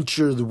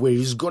adventure where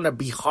it's gonna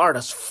be hard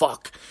as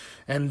fuck,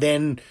 and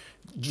then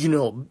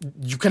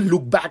you can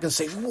look back and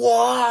say,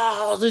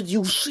 wow, did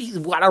you see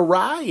what a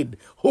ride?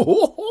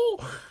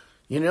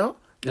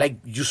 Like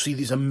you see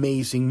this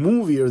amazing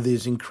movie or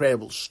this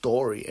incredible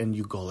story and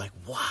you go like,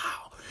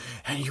 wow.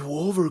 And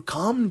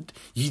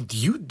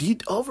you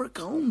did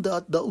overcome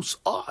those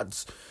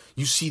odds.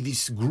 You see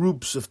these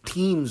groups of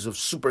teams of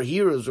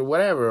superheroes or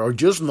whatever, or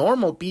just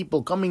normal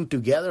people coming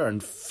together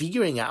and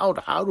figuring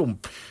out how to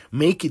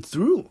make it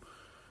through.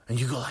 And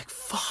you go like,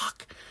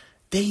 fuck,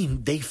 they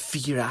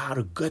figured out how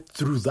to get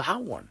through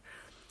that one.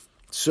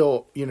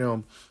 So,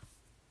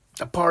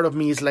 a part of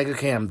me is like,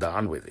 okay, I'm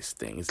done with this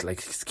thing. It's like,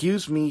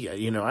 excuse me,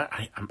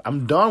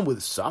 I'm done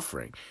with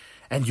suffering.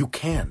 And you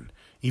can.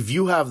 If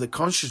you have the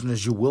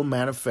consciousness, you will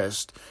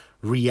manifest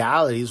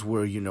realities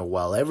where,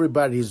 while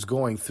everybody is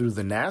going through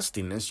the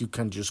nastiness, you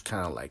can just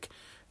kind of like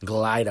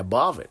glide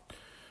above it,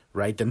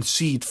 right? And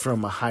see it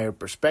from a higher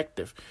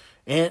perspective.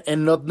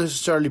 And not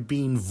necessarily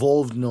be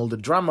involved in all the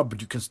drama, but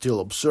you can still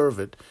observe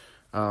it.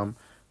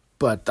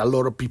 But a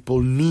lot of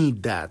people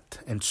need that.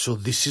 And so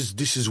this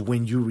is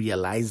when you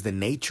realize the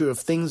nature of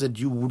things that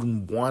you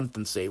wouldn't want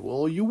and say,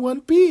 well, you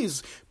want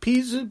peace.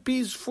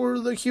 Peace for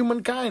the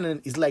humankind. And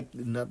it's like,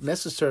 not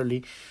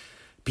necessarily.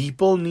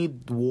 People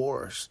need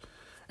wars.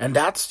 And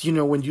that's,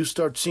 when you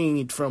start seeing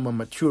it from a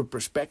mature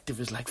perspective,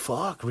 it's like,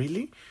 fuck,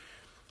 really?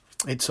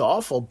 It's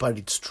awful, but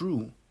it's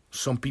true.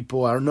 Some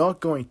people are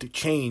not going to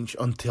change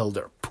until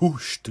they're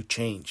pushed to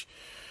change.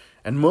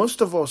 And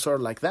most of us are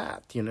like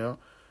that,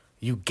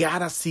 You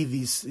gotta see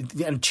these,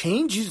 and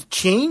change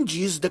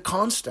is the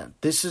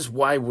constant. This is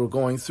why we're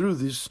going through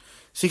this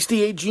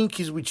 68 gene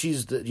keys, which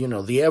is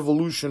the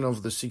evolution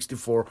of the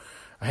 64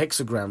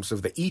 hexagrams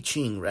of the I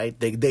Ching, right?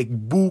 The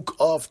book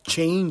of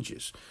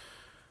changes.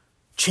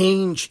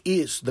 Change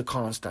is the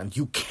constant.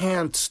 You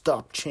can't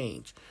stop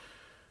change,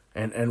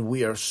 and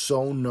we are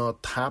so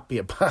not happy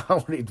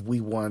about it. We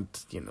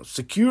want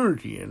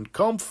security and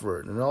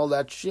comfort and all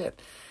that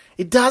shit.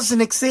 It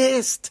doesn't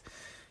exist.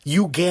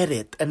 You get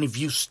it, and if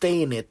you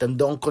stay in it and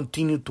don't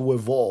continue to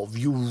evolve,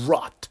 you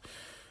rot.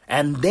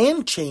 And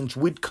then change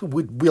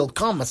will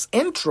come as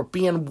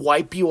entropy and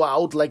wipe you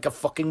out like a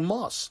fucking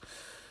moss.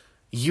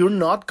 You're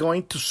not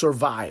going to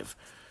survive.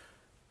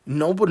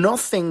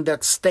 Nothing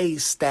that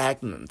stays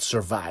stagnant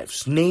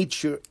survives.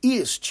 Nature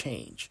is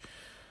change.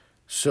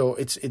 So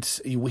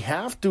we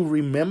have to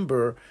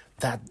remember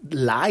that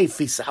life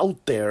is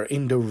out there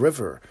in the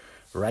river,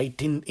 right?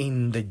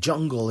 In the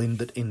jungle, in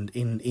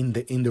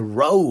the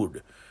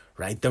road.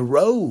 Right, the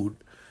road.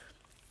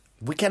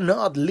 We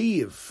cannot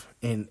live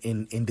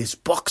in these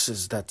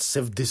boxes that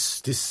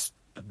this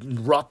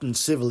rotten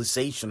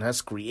civilization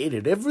has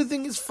created.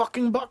 Everything is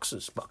fucking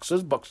boxes.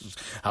 Boxes.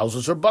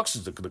 Houses are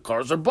boxes. The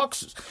cars are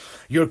boxes.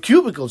 Your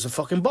cubicle's a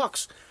fucking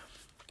box.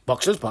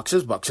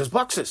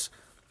 Boxes.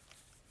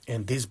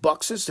 And these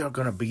boxes, they're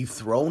going to be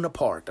thrown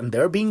apart. And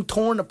they're being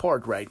torn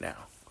apart right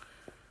now.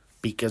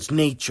 Because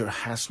nature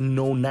has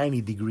no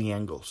 90-degree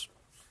angles.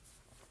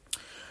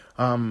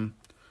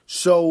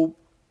 So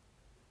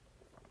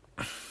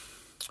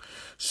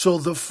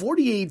the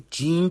 48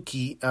 gene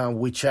key,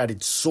 which at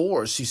its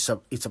source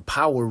it's a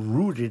power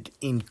rooted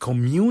in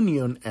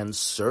communion and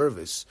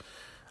service.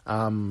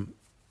 That's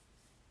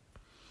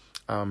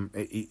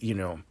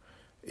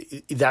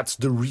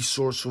the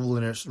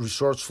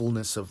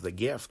resourcefulness of the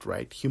gift,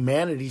 right?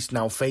 Humanity is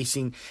now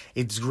facing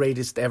its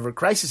greatest ever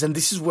crisis, and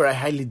this is where I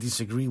highly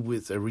disagree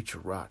with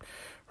Richard Roth,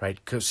 right?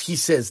 Because he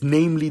says,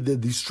 namely the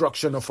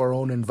destruction of our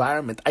own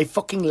environment. I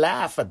fucking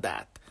laugh at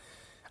that.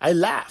 I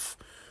laugh.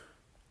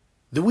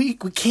 We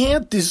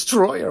can't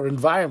destroy our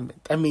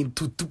environment. I mean,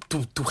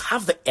 to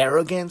have the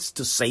arrogance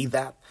to say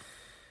that.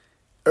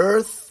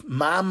 Earth,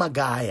 Mama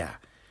Gaia,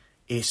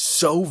 is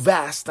so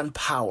vast and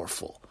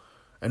powerful,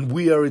 and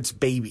we are its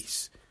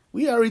babies.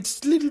 We are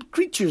its little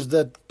creatures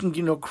that,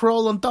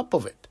 crawl on top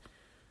of it.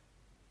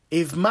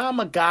 If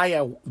Mama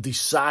Gaia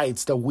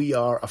decides that we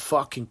are a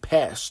fucking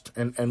pest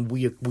and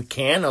we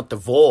cannot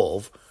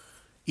evolve,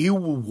 it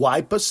will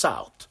wipe us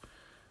out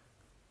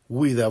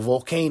with a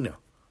volcano.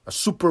 A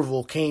super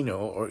volcano,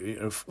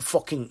 or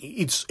fucking,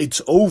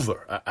 it's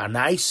over, an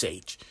ice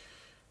age.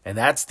 And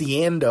that's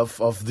the end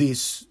of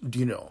this,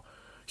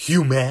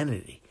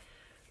 humanity,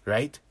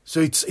 right?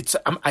 So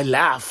I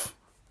laugh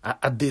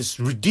at this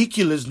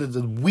ridiculousness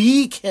that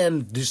we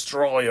can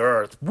destroy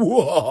Earth.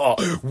 Whoa,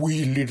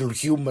 we little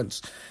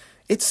humans.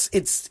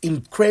 It's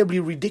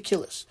incredibly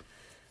ridiculous.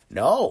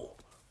 No.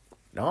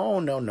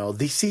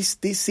 This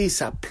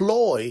is a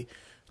ploy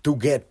to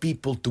get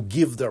people to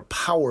give their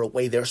power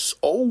away. There's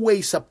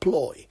always a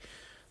ploy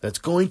that's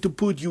going to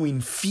put you in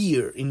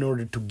fear in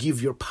order to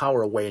give your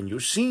power away. And you're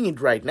seeing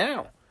it right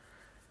now.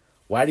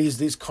 What is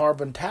this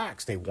carbon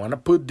tax? They want to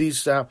put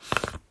this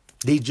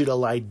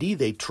digital ID.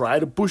 They try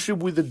to push it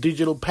with the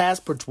digital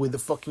passports, with the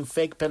fucking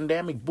fake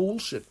pandemic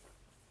bullshit.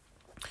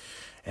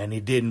 And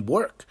it didn't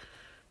work.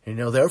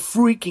 They're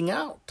freaking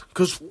out.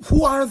 Because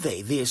who are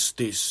they?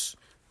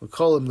 We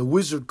call them the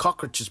wizard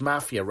cockroaches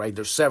mafia, right?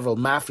 There's several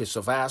mafias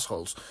of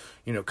assholes,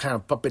 kind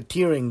of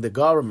puppeteering the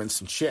governments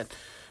and shit,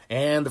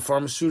 and the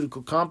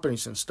pharmaceutical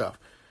companies and stuff.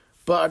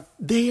 But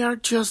they are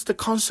just the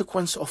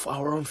consequence of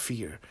our own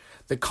fear,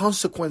 the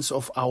consequence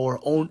of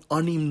our own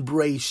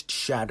unembraced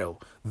shadow,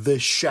 the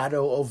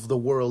shadow of the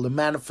world, the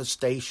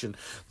manifestation,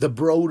 the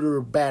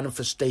broader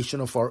manifestation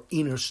of our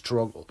inner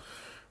struggle,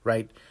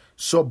 right?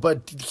 So,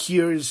 but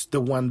here's the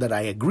one that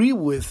I agree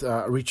with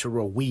Richard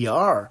Rohr. We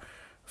are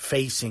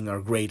facing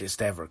our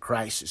greatest ever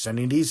crisis, and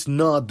it is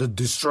not the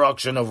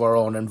destruction of our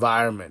own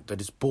environment.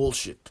 That is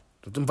bullshit.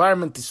 The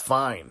environment is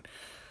fine.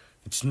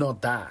 It's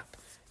not that.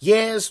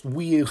 Yes,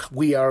 we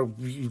are,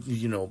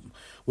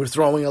 we're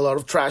throwing a lot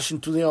of trash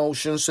into the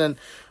oceans,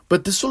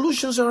 but the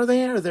solutions are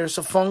there. There's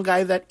a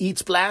fungi that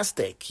eats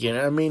plastic.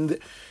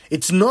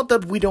 It's not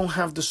that we don't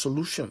have the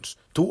solutions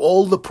to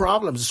all the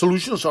problems. The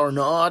solutions are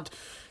not,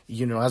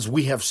 as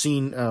we have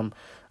seen,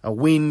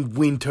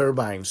 wind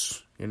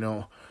turbines,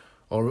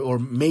 or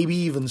maybe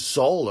even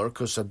solar,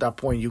 because at that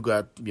point you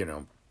got,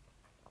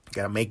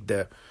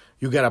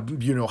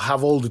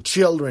 have all the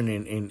children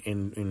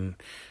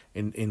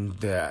in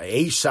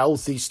the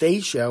Southeast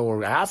Asia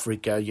or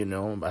Africa,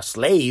 as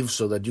slaves,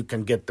 so that you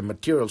can get the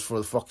materials for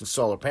the fucking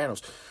solar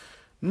panels.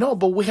 No,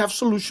 but we have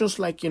solutions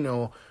like,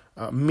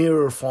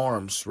 mirror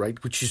farms,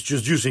 right? Which is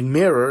just using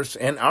mirrors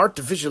and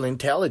artificial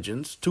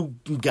intelligence to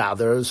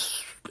gather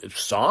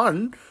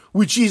sun,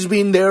 which has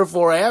been there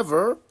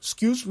forever.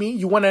 Excuse me,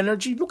 you want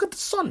energy? Look at the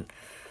sun.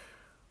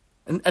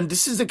 And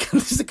this is the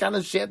kind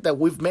of shit that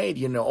we've made,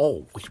 we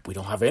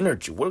don't have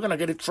energy. We're going to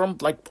get it from,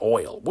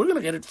 oil. We're going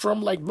to get it from,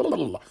 blah, blah,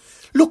 blah.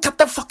 Look at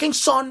the fucking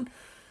sun.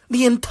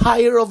 The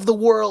entire of the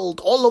world,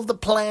 all of the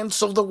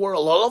plants of the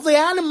world, all of the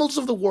animals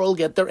of the world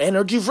get their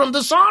energy from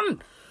the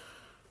sun.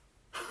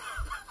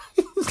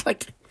 It's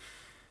like,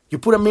 you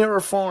put a mirror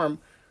farm,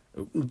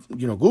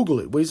 Google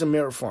it. What is a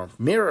mirror farm?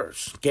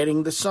 Mirrors,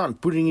 getting the sun,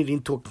 putting it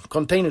into a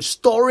container,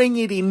 storing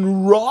it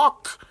in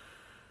rock,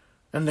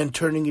 and then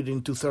turning it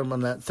into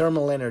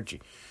thermal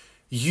energy.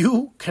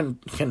 You can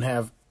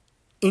have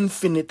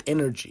infinite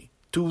energy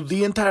to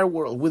the entire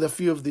world with a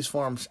few of these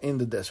farms in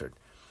the desert.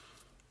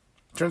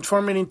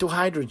 Transform it into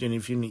hydrogen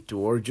if you need to,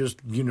 or just,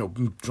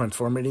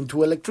 transform it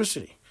into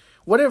electricity.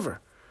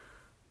 Whatever.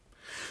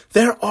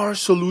 There are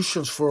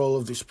solutions for all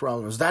of these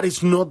problems. That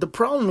is not the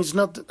problem. It's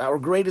not our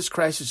greatest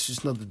crisis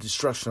is not the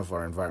destruction of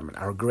our environment.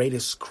 Our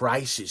greatest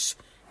crisis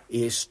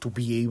is to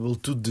be able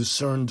to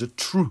discern the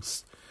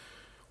truth.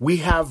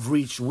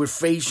 We're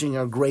facing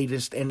our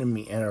greatest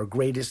enemy, and our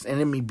greatest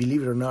enemy,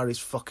 believe it or not, is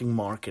fucking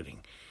marketing.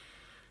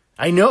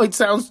 I know it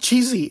sounds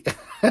cheesy.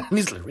 And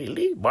it's like,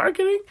 really?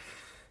 Marketing?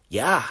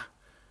 Yeah.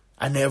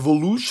 An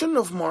evolution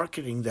of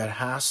marketing that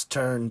has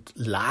turned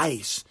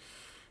lies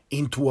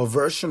into a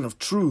version of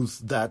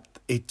truth that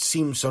it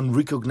seems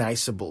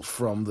unrecognizable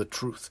from the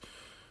truth.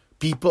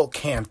 People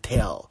can't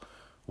tell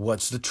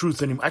what's the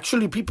truth anymore.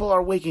 Actually, people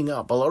are waking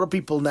up. A lot of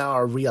people now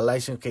are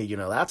realizing, okay,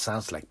 that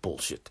sounds like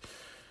bullshit.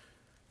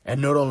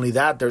 And not only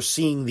that, they're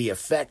seeing the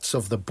effects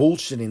of the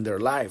bullshit in their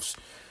lives.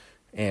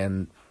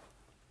 And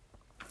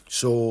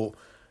so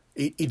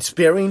it's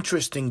very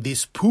interesting.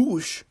 This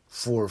push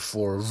for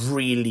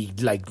really,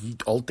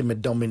 ultimate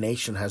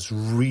domination has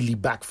really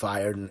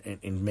backfired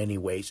in many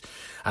ways.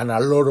 And a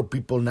lot of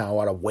people now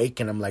are awake,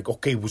 and I'm like,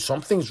 okay, well,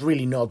 something's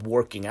really not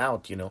working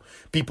out,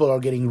 People are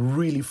getting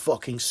really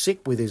fucking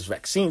sick with these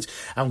vaccines,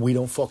 and we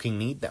don't fucking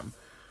need them.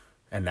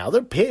 And now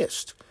they're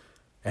pissed.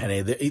 And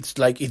it's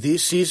like,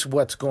 this is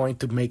what's going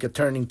to make a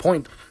turning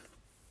point.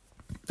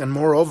 And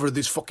moreover,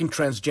 this fucking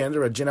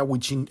transgender agenda,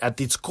 which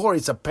at its core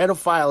is a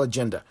pedophile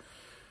agenda.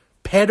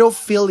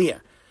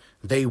 Pedophilia.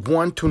 They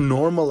want to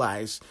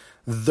normalize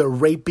the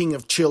raping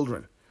of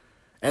children.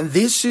 And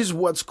this is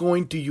what's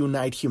going to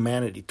unite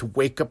humanity, to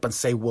wake up and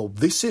say, well,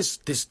 this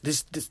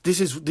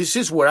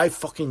is where I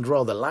fucking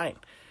draw the line.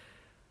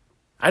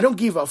 I don't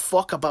give a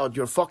fuck about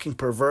your fucking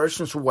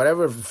perversions or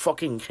whatever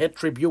fucking head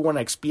trip you want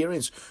to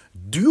experience.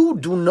 Do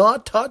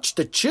not touch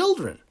the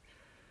children.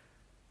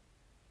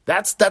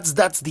 That's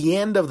the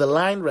end of the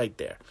line right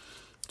there.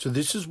 So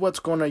this is what's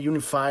going to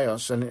unify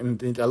us,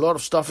 and a lot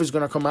of stuff is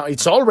going to come out.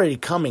 It's already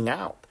coming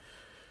out.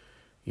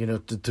 You know,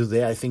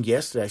 today, I think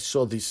yesterday, I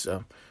saw this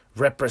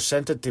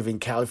representative in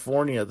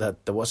California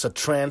that there was a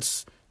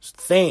trans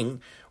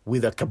thing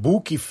with a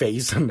kabuki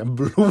face and a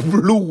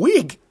blue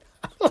wig.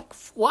 Like,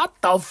 what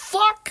the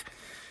fuck?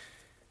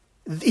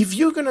 If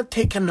you're going to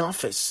take an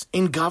office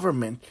in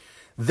government,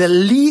 the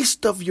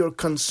least of your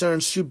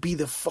concerns should be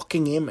the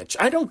fucking image.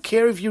 I don't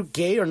care if you're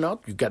gay or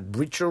not. You got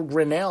Richard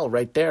Grenell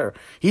right there.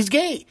 He's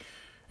gay.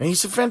 And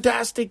he's a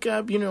fantastic,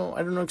 I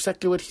don't know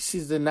exactly what he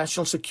sees, the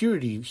national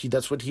security.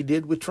 That's what he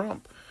did with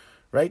Trump,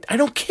 right? I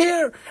don't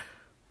care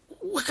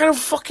what kind of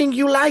fucking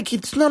you like.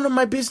 It's none of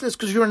my business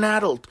because you're an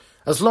adult.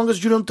 As long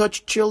as you don't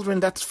touch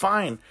children, that's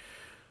fine.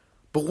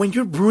 But when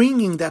you're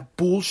bringing that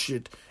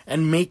bullshit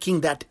and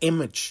making that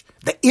image,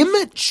 the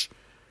image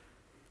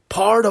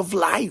part of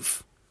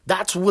life,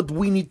 that's what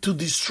we need to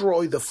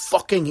destroy, the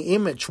fucking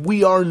image.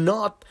 We are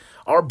not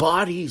our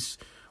bodies.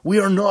 We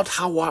are not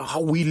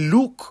how we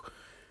look.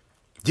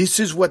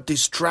 This is what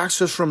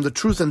distracts us from the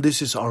truth, and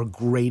this is our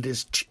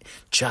greatest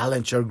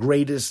challenge, our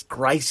greatest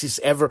crisis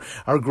ever,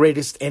 our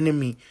greatest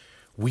enemy.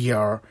 We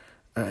are,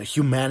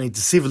 humanity,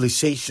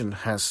 civilization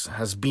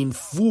has been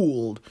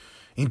fooled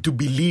into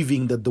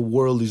believing that the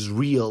world is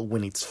real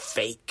when it's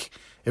fake.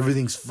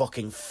 Everything's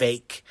fucking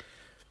fake.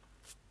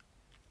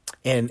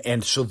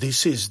 And so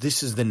this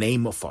is the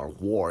name of our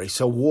war. It's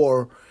a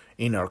war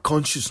in our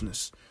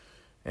consciousness.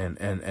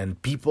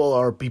 And people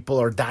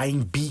are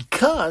dying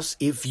because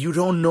if you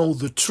don't know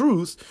the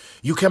truth,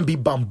 you can be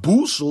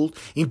bamboozled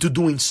into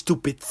doing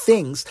stupid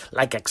things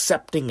like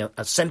accepting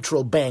a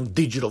central bank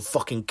digital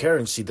fucking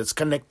currency that's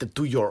connected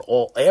to your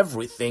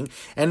everything,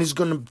 and is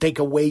going to take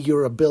away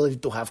your ability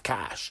to have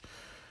cash.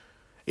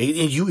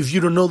 If you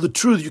don't know the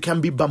truth, you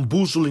can be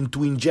bamboozled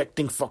into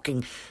injecting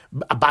fucking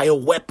a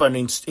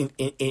bioweapon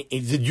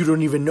that you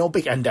don't even know,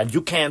 and that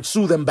you can't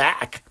sue them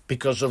back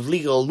because of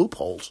legal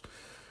loopholes.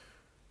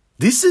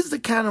 This is the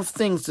kind of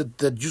things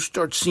that you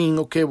start seeing,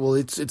 okay, well,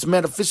 it's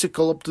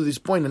metaphysical up to this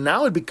point, and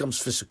now it becomes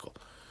physical.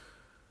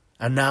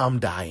 And now I'm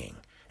dying,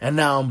 and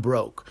now I'm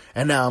broke,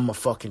 and now I'm a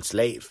fucking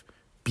slave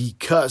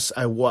because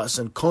I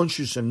wasn't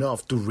conscious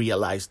enough to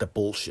realize the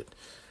bullshit.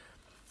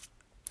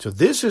 So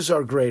this is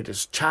our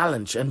greatest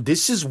challenge, and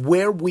this is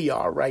where we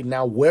are right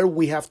now, where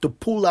we have to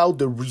pull out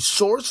the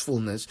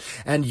resourcefulness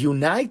and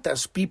unite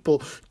as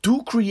people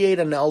to create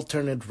an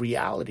alternate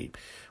reality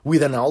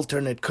with an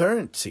alternate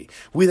currency,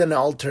 with an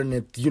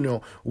alternate,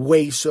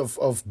 ways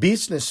of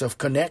business, of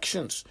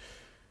connections,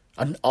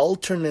 an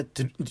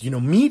alternate,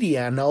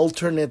 media, an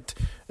alternate,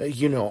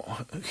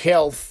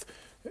 health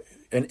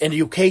and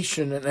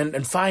education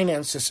and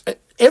finances,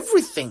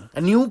 everything,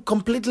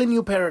 completely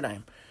new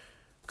paradigm.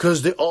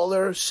 Because the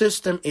other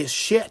system is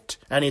shit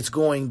and it's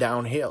going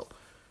downhill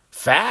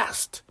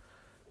fast,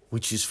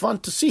 which is fun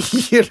to see,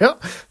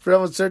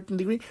 from a certain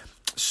degree.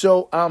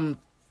 So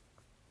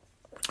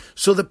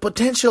the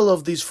potential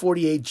of these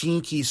 48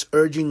 gene keys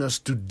urging us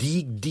to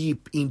dig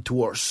deep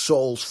into our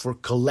souls for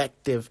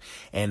collective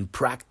and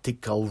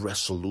practical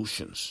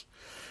resolutions.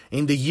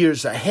 In the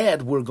years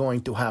ahead, we're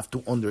going to have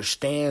to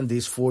understand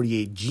this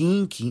 48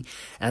 gene key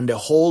and the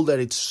hold that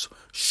its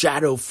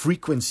shadow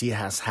frequency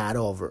has had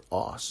over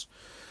us.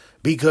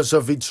 Because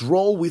of its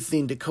role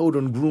within the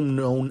codon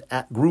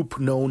group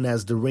known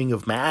as the Ring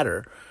of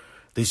Matter,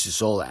 this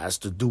is all has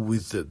to do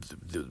with the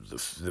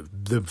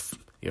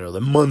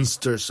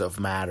monsters of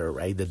matter,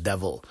 right? The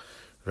devil,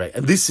 right?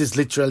 And this is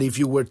literally, if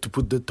you were to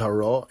put the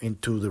tarot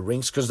into the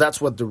rings, because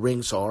that's what the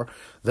rings are,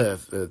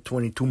 the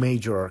 22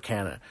 major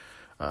arcana,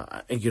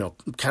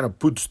 kind of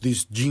puts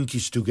these gene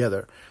keys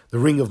together. The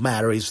Ring of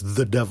Matter is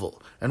the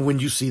devil. And when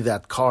you see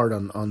that card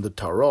on the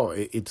tarot,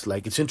 it's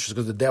interesting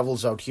because the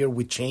devil's out here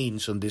with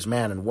chains on this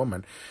man and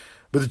woman.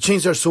 But the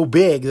chains are so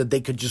big that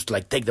they could just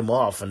take them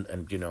off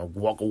and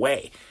walk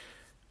away.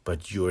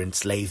 But you're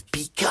enslaved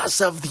because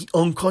of the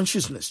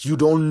unconsciousness. You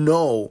don't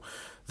know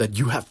that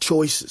you have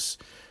choices.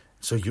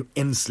 So you're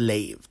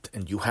enslaved,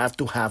 and you have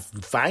to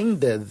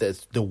find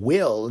the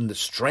will and the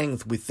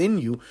strength within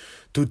you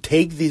to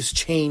take these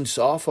chains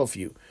off of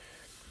you.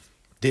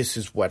 This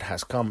is what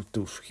has come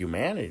to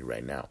humanity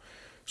right now.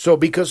 So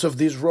because of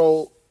its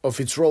role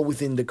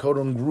within the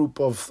codon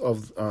group of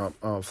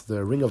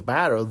the Ring of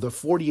Matter, the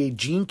 48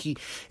 gene key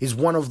is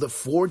one of the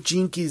 4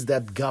 gene keys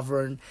that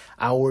govern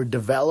our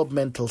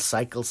developmental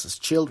cycles as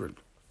children.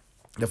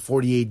 The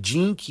 48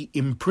 gene key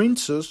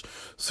imprints us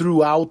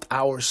throughout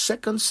our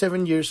second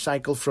 7-year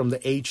cycle from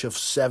the age of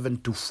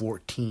 7 to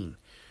 14.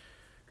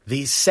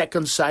 The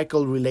second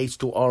cycle relates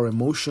to our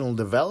emotional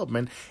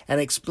development and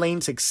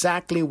explains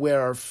exactly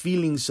where our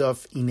feelings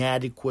of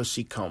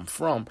inadequacy come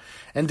from.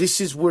 And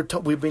this is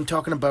we've been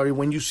talking about it.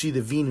 When you see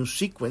the Venus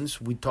sequence,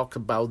 we talk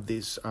about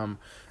this,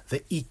 the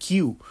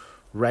EQ,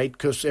 right?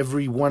 Because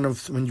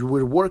when you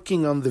were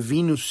working on the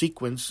Venus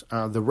sequence,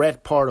 the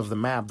red part of the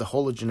map, the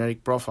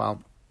hologenetic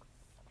profile,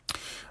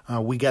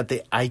 we got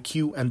the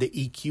IQ and the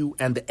EQ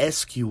and the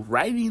SQ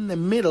right in the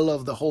middle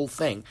of the whole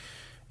thing.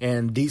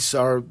 And these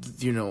are,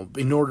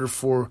 in order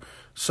for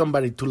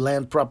somebody to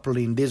land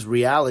properly in this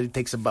reality, it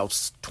takes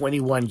about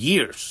 21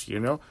 years,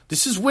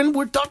 This is when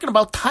we're talking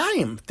about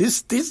time.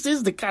 This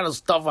is the kind of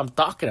stuff I'm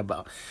talking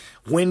about.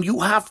 When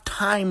you have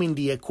time in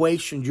the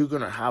equation, you're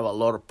going to have a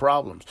lot of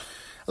problems,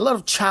 a lot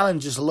of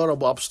challenges, a lot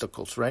of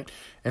obstacles, right?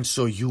 And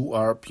so you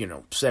are,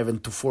 7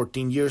 to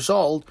 14 years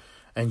old,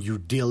 and you're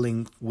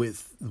dealing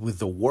with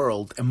the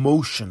world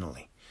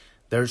emotionally.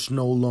 There's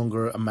no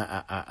longer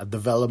a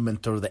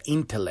development of the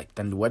intellect.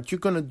 And what you're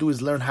going to do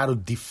is learn how to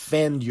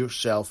defend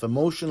yourself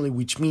emotionally,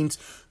 which means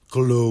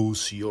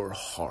close your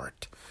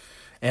heart.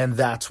 And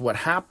that's what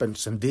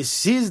happens. And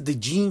this is the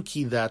gene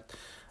key that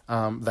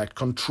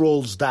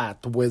controls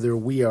that, whether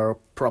we are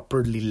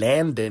properly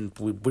landed,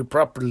 we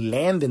properly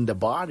land in the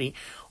body,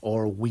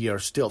 or we are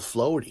still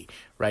floaty,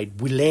 right?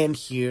 We land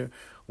here.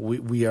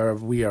 We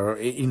are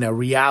in a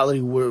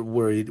reality where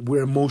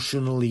we're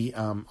emotionally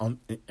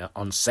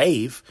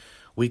unsafe.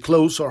 We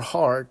close our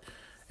heart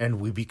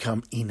and we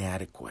become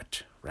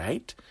inadequate,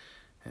 right?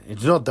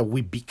 It's not that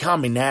we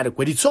become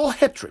inadequate. It's all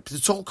head trips.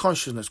 It's all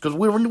consciousness, because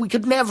we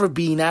could never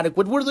be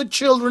inadequate. We're the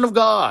children of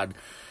God.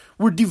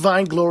 We're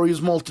divine, glorious,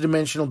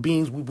 multidimensional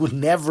beings. We would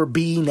never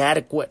be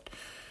inadequate.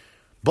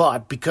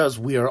 But because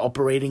we are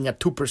operating at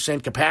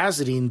 2%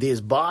 capacity in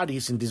these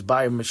bodies, in these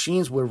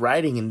biomachines, we're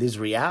riding in this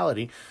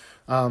reality,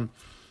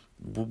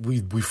 we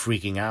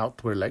freaking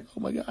out. We're like, oh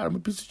my God, I'm a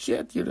piece of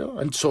shit,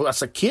 And so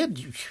as a kid,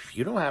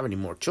 you don't have any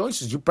more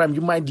choices. You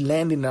might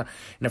land in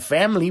a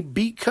family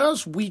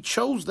because we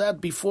chose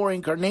that before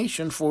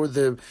incarnation for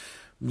the,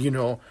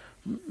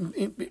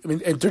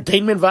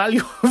 entertainment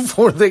value,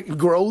 for the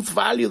growth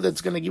value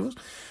that's going to give us.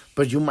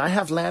 But you might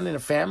have landed in a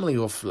family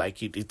of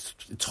like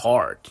it's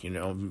hard,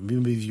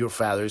 Maybe your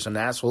father is an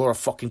asshole or a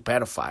fucking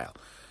pedophile.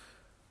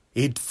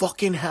 It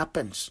fucking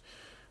happens.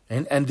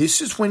 And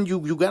this is when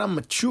you gotta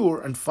mature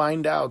and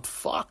find out,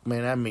 fuck,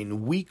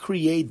 man, we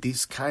create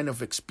these kind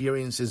of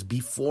experiences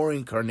before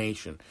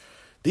incarnation.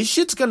 This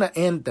shit's gonna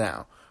end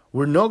now.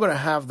 We're not gonna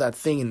have that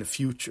thing in the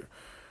future.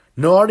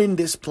 Not in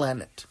this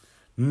planet.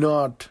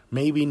 Not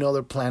maybe in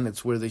other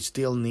planets where they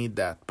still need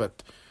that.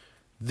 But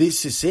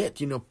this is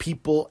it.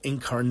 People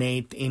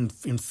incarnate in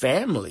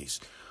families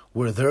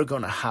where they're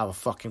gonna have a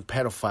fucking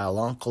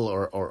pedophile uncle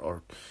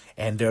or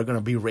and they're going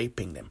to be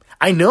raping them.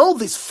 I know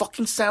this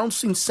fucking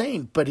sounds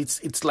insane, but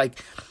it's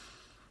like,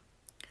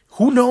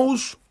 who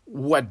knows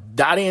what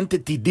that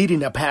entity did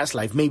in a past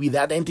life? Maybe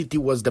that entity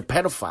was the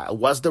pedophile,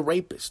 was the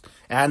rapist,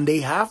 and they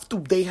have to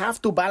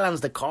balance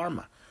the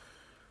karma.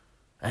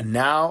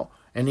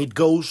 And it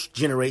goes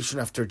generation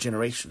after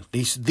generation.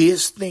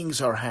 These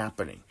things are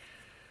happening.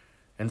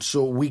 And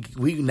so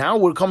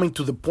we're coming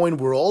to the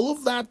point where all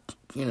of that,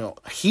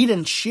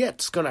 hidden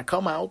shit's going to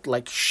come out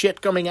like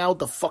shit coming out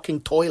the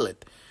fucking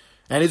toilet.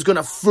 And it's going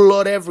to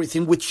flood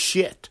everything with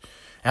shit.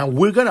 And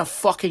we're going to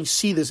fucking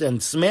see this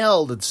and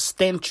smell the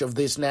stench of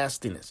this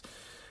nastiness.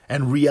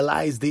 And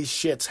realize this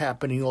shit's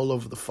happening all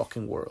over the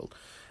fucking world.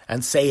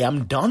 And say,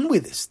 I'm done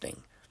with this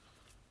thing.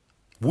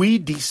 We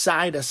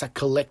decide as a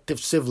collective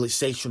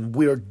civilization,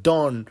 we're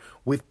done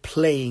with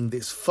playing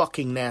this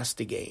fucking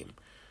nasty game.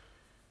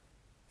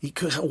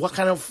 Because what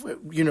kind of,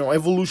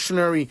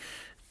 evolutionary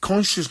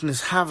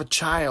consciousness have a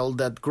child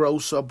that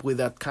grows up with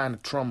that kind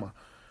of trauma?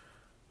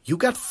 You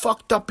got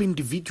fucked up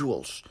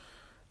individuals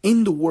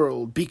in the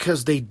world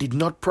because they did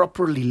not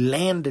properly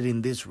land it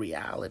in this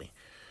reality.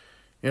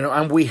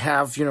 And we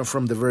have,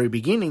 from the very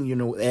beginning,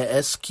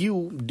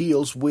 SQ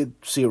deals with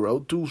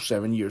 0 to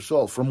 7 years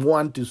old, from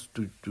 1 to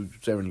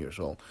 7 years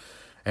old.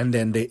 And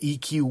then the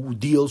EQ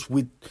deals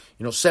with,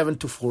 7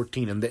 to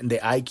 14. And then the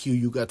IQ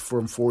you got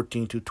from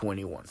 14 to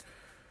 21.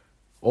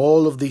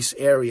 All of these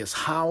areas,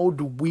 how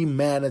do we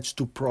manage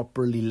to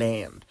properly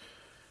land?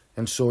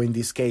 And so in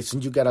this case,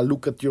 you got to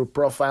look at your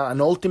profile. And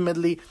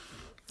ultimately,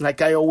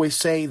 like I always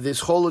say,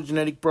 this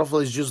hologenetic profile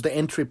is just the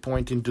entry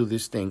point into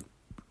this thing.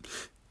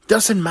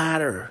 Doesn't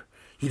matter.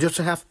 You just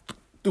have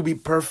to be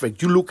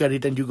perfect. You look at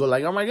it and you go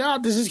like, oh my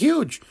God, this is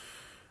huge.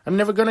 I'm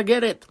never going to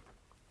get it.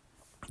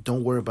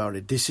 Don't worry about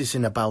it. This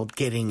isn't about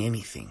getting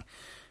anything.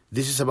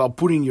 This is about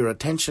putting your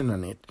attention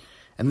on it.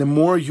 And the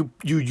more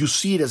you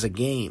see it as a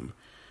game,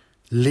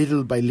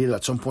 little by little,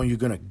 at some point, you're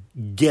going to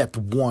get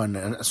one.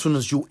 And as soon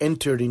as you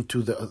enter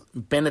into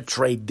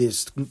penetrate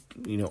this,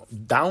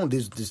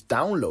 this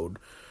download,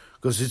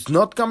 because it's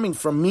not coming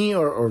from me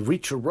or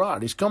Richard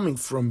Rod. It's coming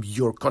from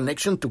your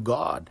connection to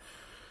God.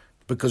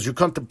 Because you're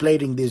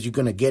contemplating this, you're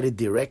going to get it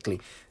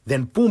directly.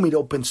 Then, boom, it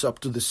opens up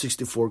to the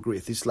 64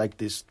 grid. It's like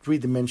this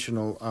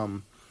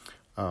three-dimensional,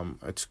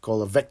 it's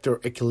called a vector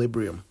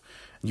equilibrium.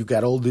 You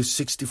got all these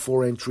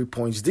 64 entry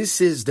points.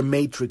 This is the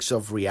matrix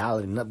of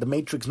reality. Not the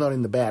matrix, not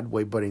in the bad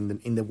way, but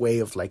in the way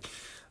of like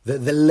the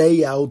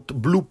layout,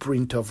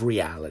 blueprint of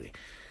reality.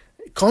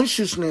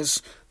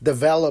 Consciousness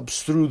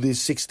develops through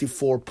these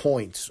 64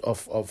 points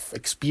of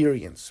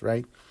experience,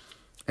 right?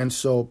 And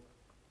so,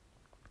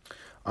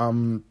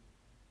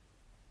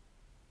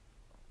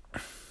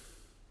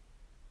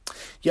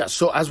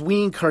 so as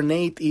we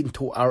incarnate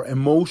into our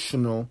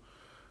emotional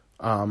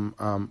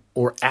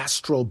or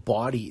astral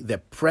body, the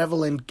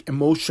prevalent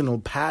emotional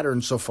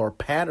patterns of our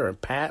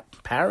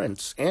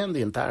parents and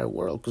the entire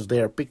world, because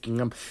they are picking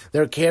up,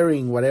 they're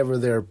carrying whatever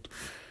they're,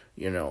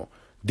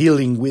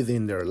 dealing with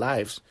in their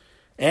lives,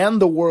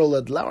 and the world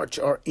at large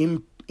are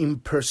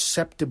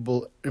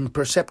imperceptibly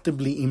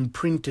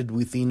imprinted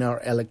within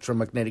our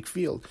electromagnetic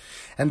field.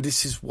 And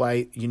this is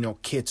why,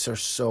 kids are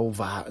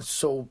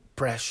so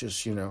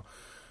precious,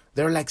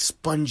 They're like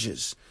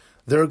sponges.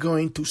 They're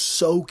going to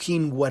soak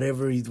in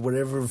whatever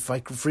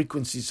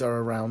frequencies are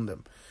around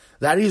them.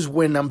 That is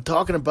when I'm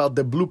talking about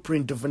the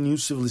blueprint of a new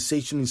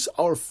civilization is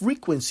our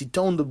frequency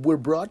tone that we're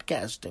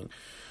broadcasting.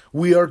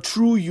 We are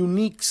true,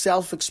 unique,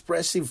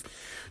 self-expressive,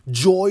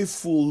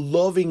 joyful,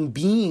 loving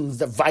beings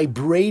that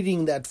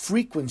vibrating that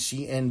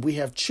frequency. And we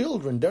have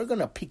children. They're going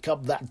to pick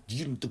up that,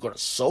 they're going to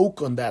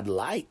soak on that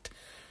light.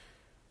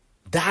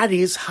 That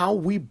is how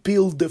we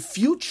build the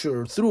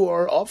future, through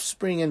our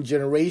offspring and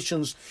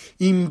generations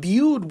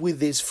imbued with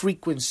this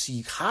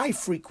frequency, high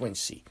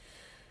frequency.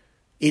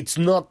 It's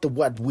not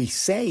what we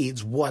say,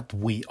 it's what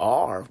we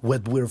are,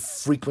 what we're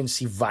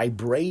frequency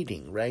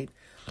vibrating, right?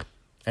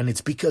 And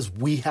it's because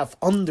we have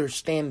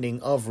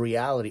understanding of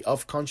reality,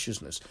 of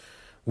consciousness.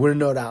 We're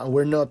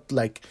not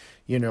like,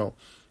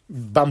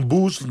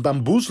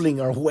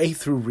 bamboozling our way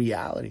through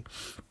reality.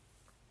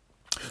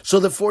 So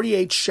the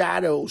 48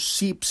 shadow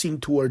seeps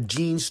into our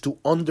genes to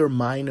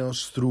undermine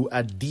us through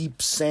a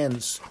deep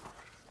sense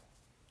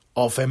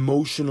of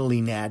emotional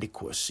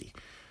inadequacy.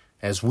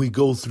 As we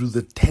go through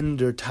the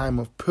tender time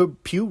of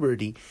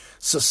puberty,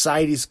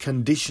 society's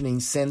conditioning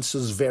sends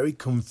us very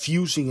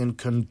confusing and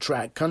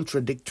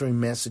contradictory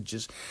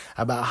messages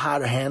about how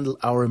to handle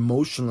our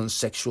emotional and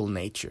sexual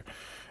nature.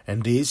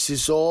 And this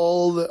is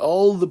all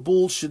the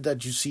bullshit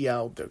that you see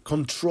out there,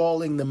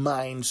 controlling the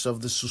minds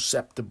of the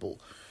susceptible.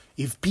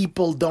 If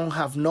people don't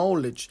have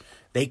knowledge,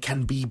 they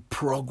can be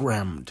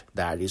programmed.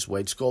 That is why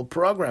it's called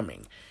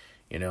programming.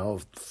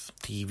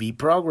 TV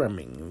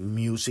programming,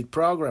 music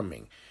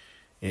programming,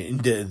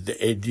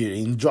 the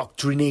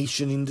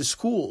indoctrination in the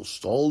schools.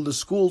 All the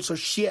schools are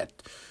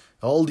shit.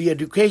 All the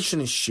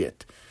education is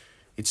shit.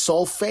 It's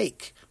all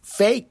fake.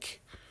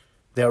 Fake.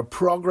 They're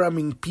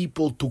programming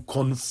people to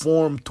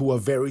conform to a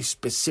very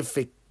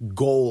specific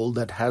goal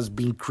that has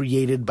been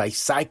created by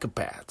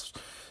psychopaths.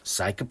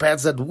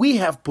 Psychopaths that we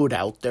have put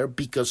out there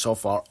because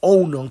of our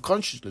own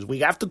unconsciousness.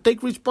 We have to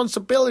take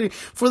responsibility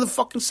for the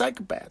fucking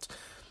psychopaths.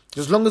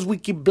 As long as we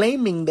keep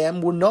blaming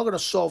them, we're not going to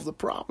solve the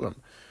problem,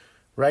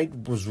 right?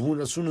 As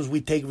soon as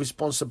we take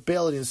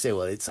responsibility and say,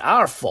 well, it's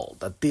our fault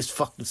that these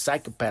fucking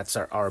psychopaths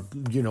are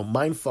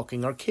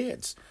mind-fucking our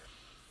kids.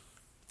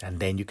 And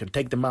then you can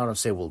take them out and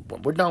say, well,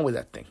 we're done with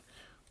that thing.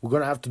 We're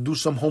going to have to do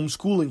some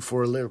homeschooling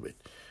for a little bit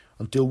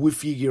until we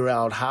figure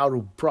out how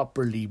to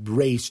properly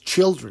raise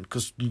children.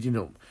 Because,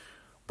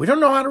 we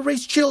don't know how to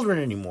raise children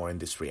anymore in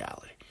this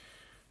reality.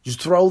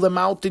 Just throw them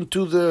out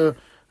into the,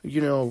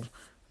 the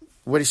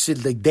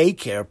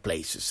daycare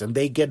places, and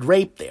they get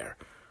raped there.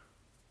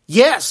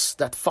 Yes,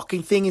 that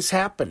fucking thing is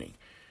happening.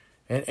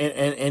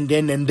 And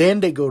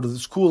then they go to the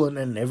school,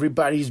 and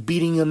everybody's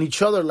beating on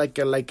each other like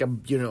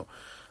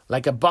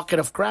a bucket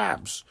of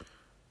crabs.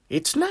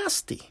 It's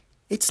nasty.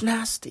 It's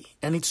nasty,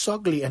 and it's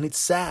ugly, and it's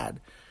sad.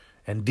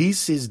 And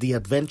this is the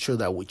adventure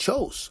that we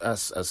chose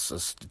as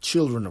the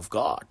children of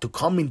God, to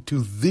come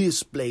into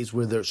this place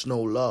where there's no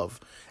love.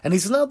 And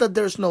it's not that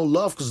there's no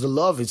love, because the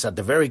love is at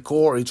the very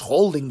core. It's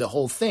holding the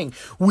whole thing.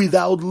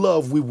 Without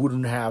love, we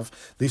wouldn't have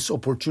this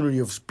opportunity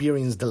of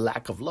experience the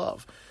lack of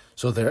love.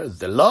 So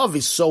the love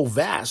is so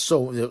vast,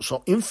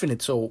 so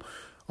infinite, so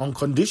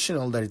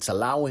unconditional, that it's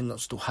allowing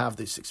us to have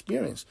this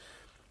experience.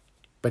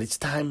 But it's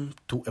time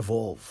to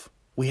evolve.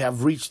 We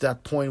have reached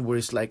that point where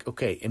it's like,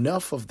 okay,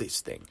 enough of this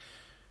thing.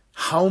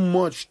 How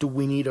much do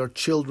we need our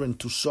children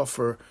to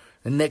suffer,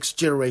 the next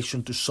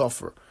generation to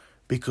suffer,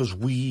 because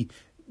we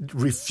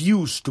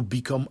refuse to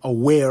become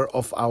aware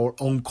of our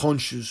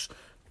unconscious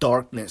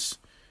darkness?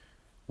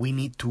 We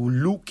need to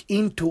look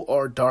into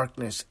our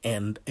darkness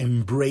and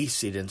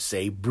embrace it and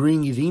say,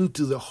 bring it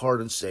into the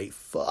heart and say,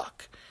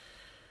 fuck.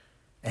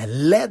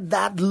 And let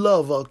that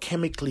love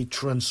alchemically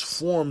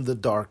transform the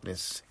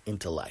darkness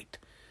into light.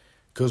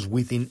 Because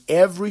within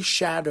every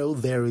shadow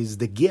there is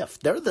the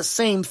gift. They're the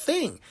same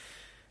thing.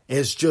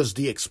 It's just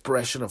the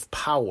expression of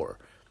power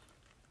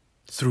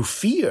through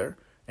fear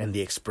and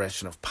the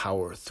expression of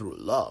power through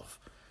love.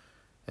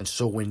 And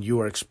so when you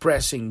are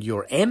expressing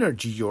your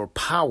energy, your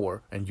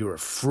power, and you're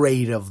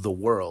afraid of the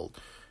world,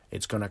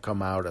 it's going to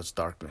come out as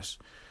darkness.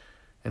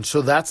 And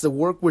so that's the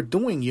work we're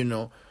doing,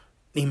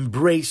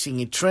 embracing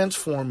it,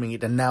 transforming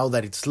it, and now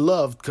that it's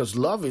loved, because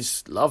love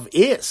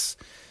is.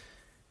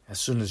 As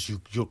soon as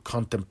your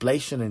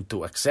contemplation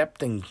into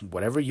accepting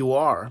whatever you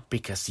are,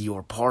 because you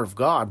are part of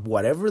God,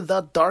 whatever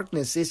that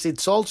darkness is,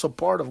 it's also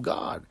part of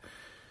God.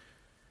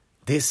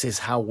 This is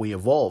how we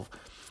evolve.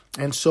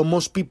 And so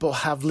most people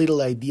have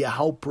little idea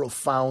how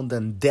profound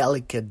and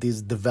delicate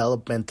this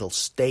developmental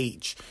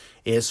stage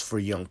is for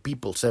young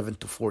people, 7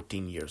 to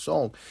 14 years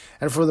old.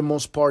 And for the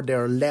most part, they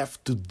are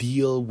left to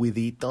deal with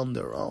it on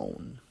their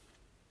own.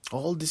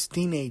 All these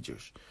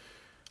teenagers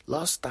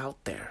lost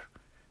out there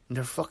in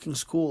their fucking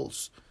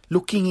schools,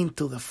 looking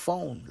into the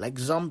phone like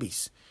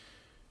zombies.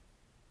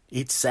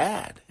 It's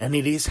sad, and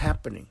it is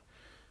happening.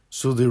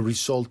 So the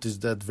result is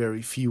that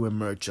very few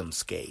emerge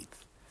unscathed.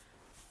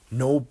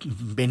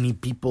 Many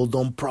people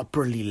don't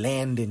properly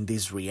land in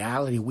this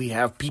reality. We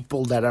have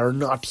people that are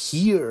not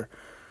here.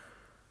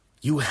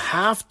 You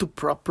have to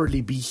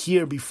properly be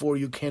here before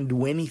you can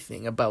do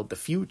anything about the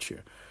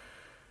future.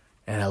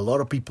 And a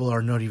lot of people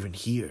are not even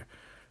here.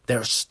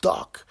 They're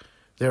stuck.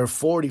 They're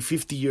 40,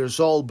 50 years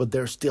old, but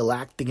they're still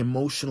acting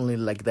emotionally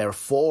like they're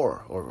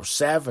 4 or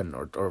 7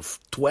 or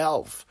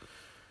 12.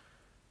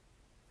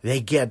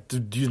 They get,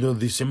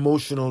 these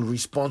emotional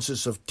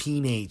responses of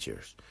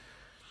teenagers,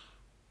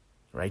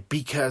 right?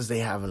 Because they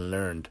haven't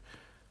learned,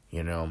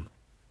 they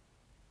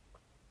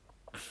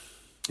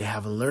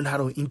haven't learned how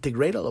to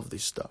integrate all of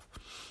this stuff.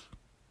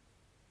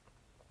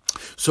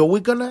 So we're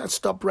going to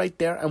stop right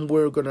there, and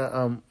we're going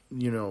to,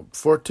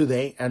 for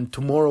today, and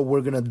tomorrow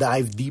we're going to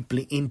dive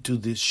deeply into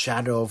this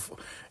shadow of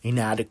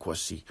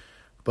inadequacy.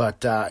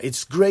 But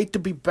it's great to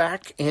be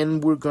back,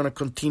 and we're going to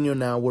continue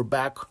now. We're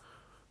back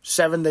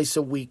 7 days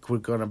a week. We're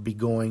going to be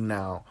going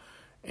now,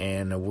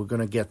 and we're going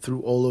to get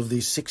through all of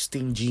these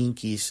 16 gene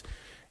keys,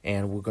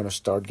 and we're going to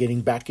start getting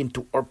back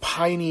into our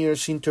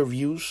pioneers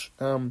interviews.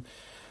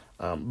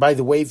 By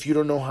the way, if you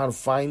don't know how to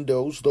find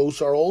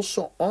those are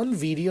also on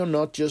video,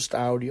 not just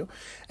audio.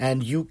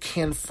 And you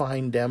can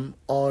find them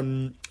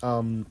on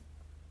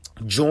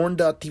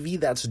Journ.tv.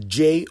 That's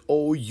JOURN.tv.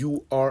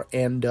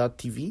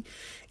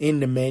 In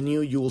the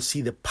menu, you will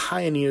see the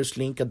Pioneers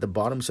link at the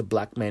bottom. It's a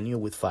black menu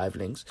with 5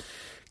 links.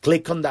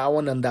 Click on that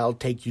one, and that'll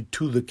take you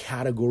to the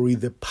category,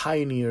 the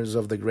Pioneers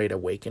of the Great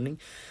Awakening.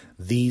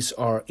 These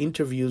are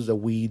interviews that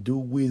we do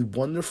with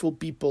wonderful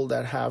people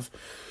that have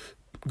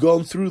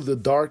gone through the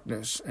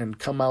darkness and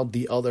come out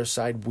the other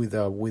side with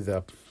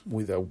a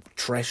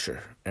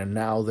treasure, and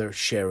now they're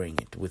sharing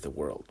it with the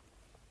world.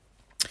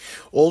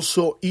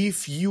 Also,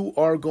 if you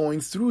are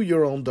going through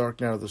your own dark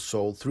night of the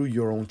soul, through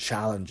your own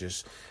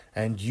challenges,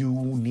 and you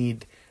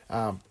need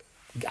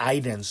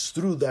guidance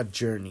through that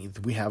journey,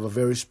 we have a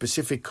very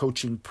specific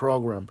coaching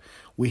program.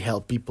 We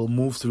help people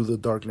move through the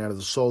dark night of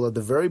the soul. At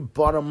the very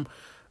bottom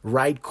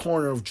right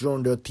corner of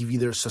Journ.tv,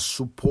 there's a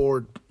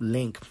support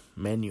link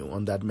menu.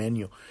 On that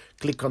menu,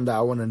 click on that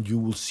one, and you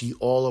will see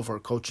all of our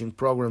coaching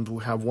programs.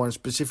 We have one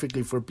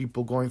specifically for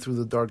people going through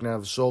the dark night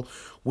of the soul.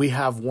 We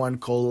have one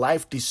called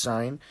Life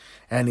Design,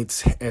 and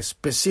it's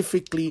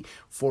specifically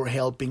for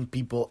helping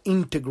people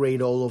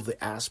integrate all of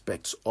the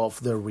aspects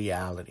of their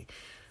reality.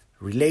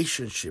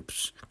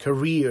 Relationships,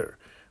 career,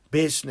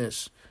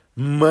 business,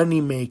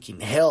 money-making,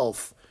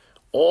 health,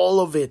 all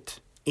of it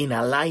in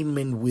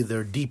alignment with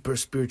their deeper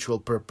spiritual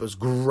purpose,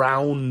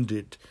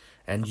 grounded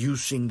and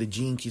using the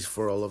gene keys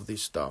for all of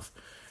this stuff.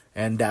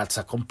 And that's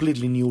a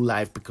completely new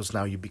life, because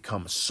now you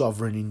become a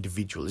sovereign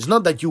individual. It's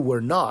not that you were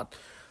not,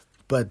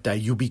 but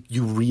you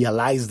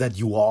realize that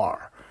you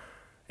are.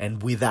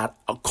 And with that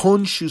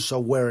conscious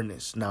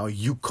awareness, now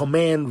you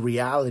command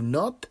reality,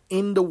 not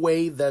in the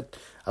way that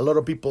a lot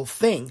of people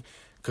think,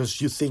 because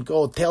you think,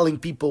 telling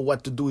people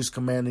what to do is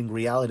commanding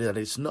reality. That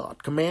it's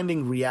not.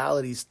 Commanding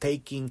reality is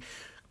taking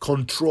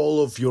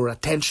control of your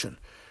attention.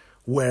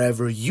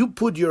 Wherever you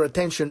put your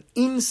attention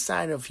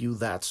inside of you,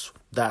 that's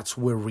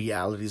where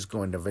reality is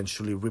going to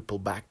eventually ripple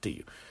back to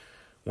you.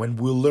 When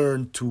we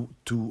learn to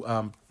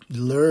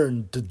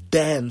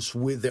dance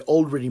with the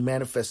already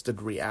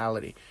manifested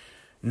reality,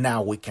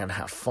 now we can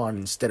have fun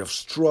instead of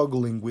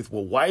struggling with,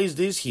 why is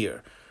this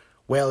here?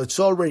 Well, it's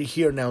already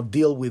here now.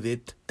 Deal with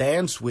it,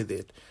 dance with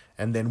it,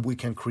 and then we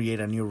can create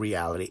a new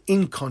reality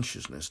in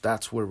consciousness.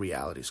 That's where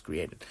reality is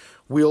created.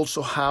 We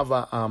also have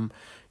an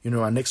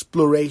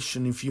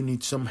exploration if you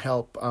need some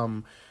help,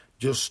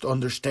 just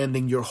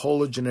understanding your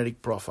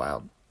hologenetic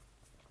profile.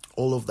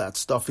 All of that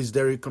stuff is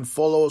there. You can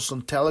follow us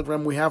on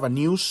Telegram. We have a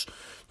news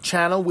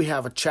channel. We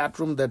have a chat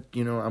room that,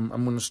 I'm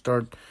going to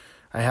start.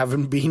 I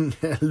haven't been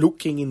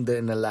looking in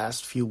the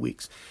last few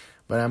weeks,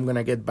 but I'm going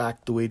to get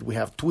back to it. We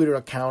have Twitter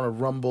account or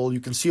Rumble. You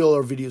can see all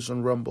our videos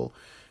on Rumble.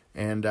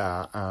 And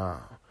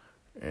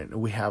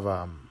we have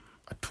a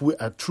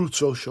Truth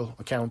Social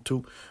account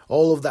too.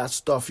 All of that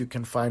stuff you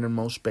can find on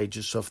most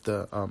pages of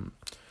the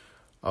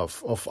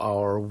of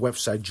our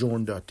website,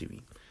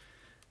 Journ.tv.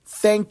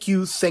 Thank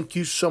you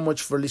so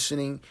much for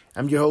listening.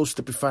 I'm your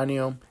host,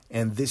 Epifanio,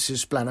 and this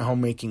is Planet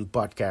Homemaking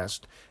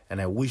Podcast, and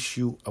I wish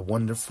you a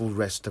wonderful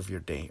rest of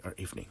your day or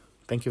evening.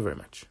 Thank you very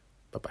much.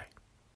 Bye-bye.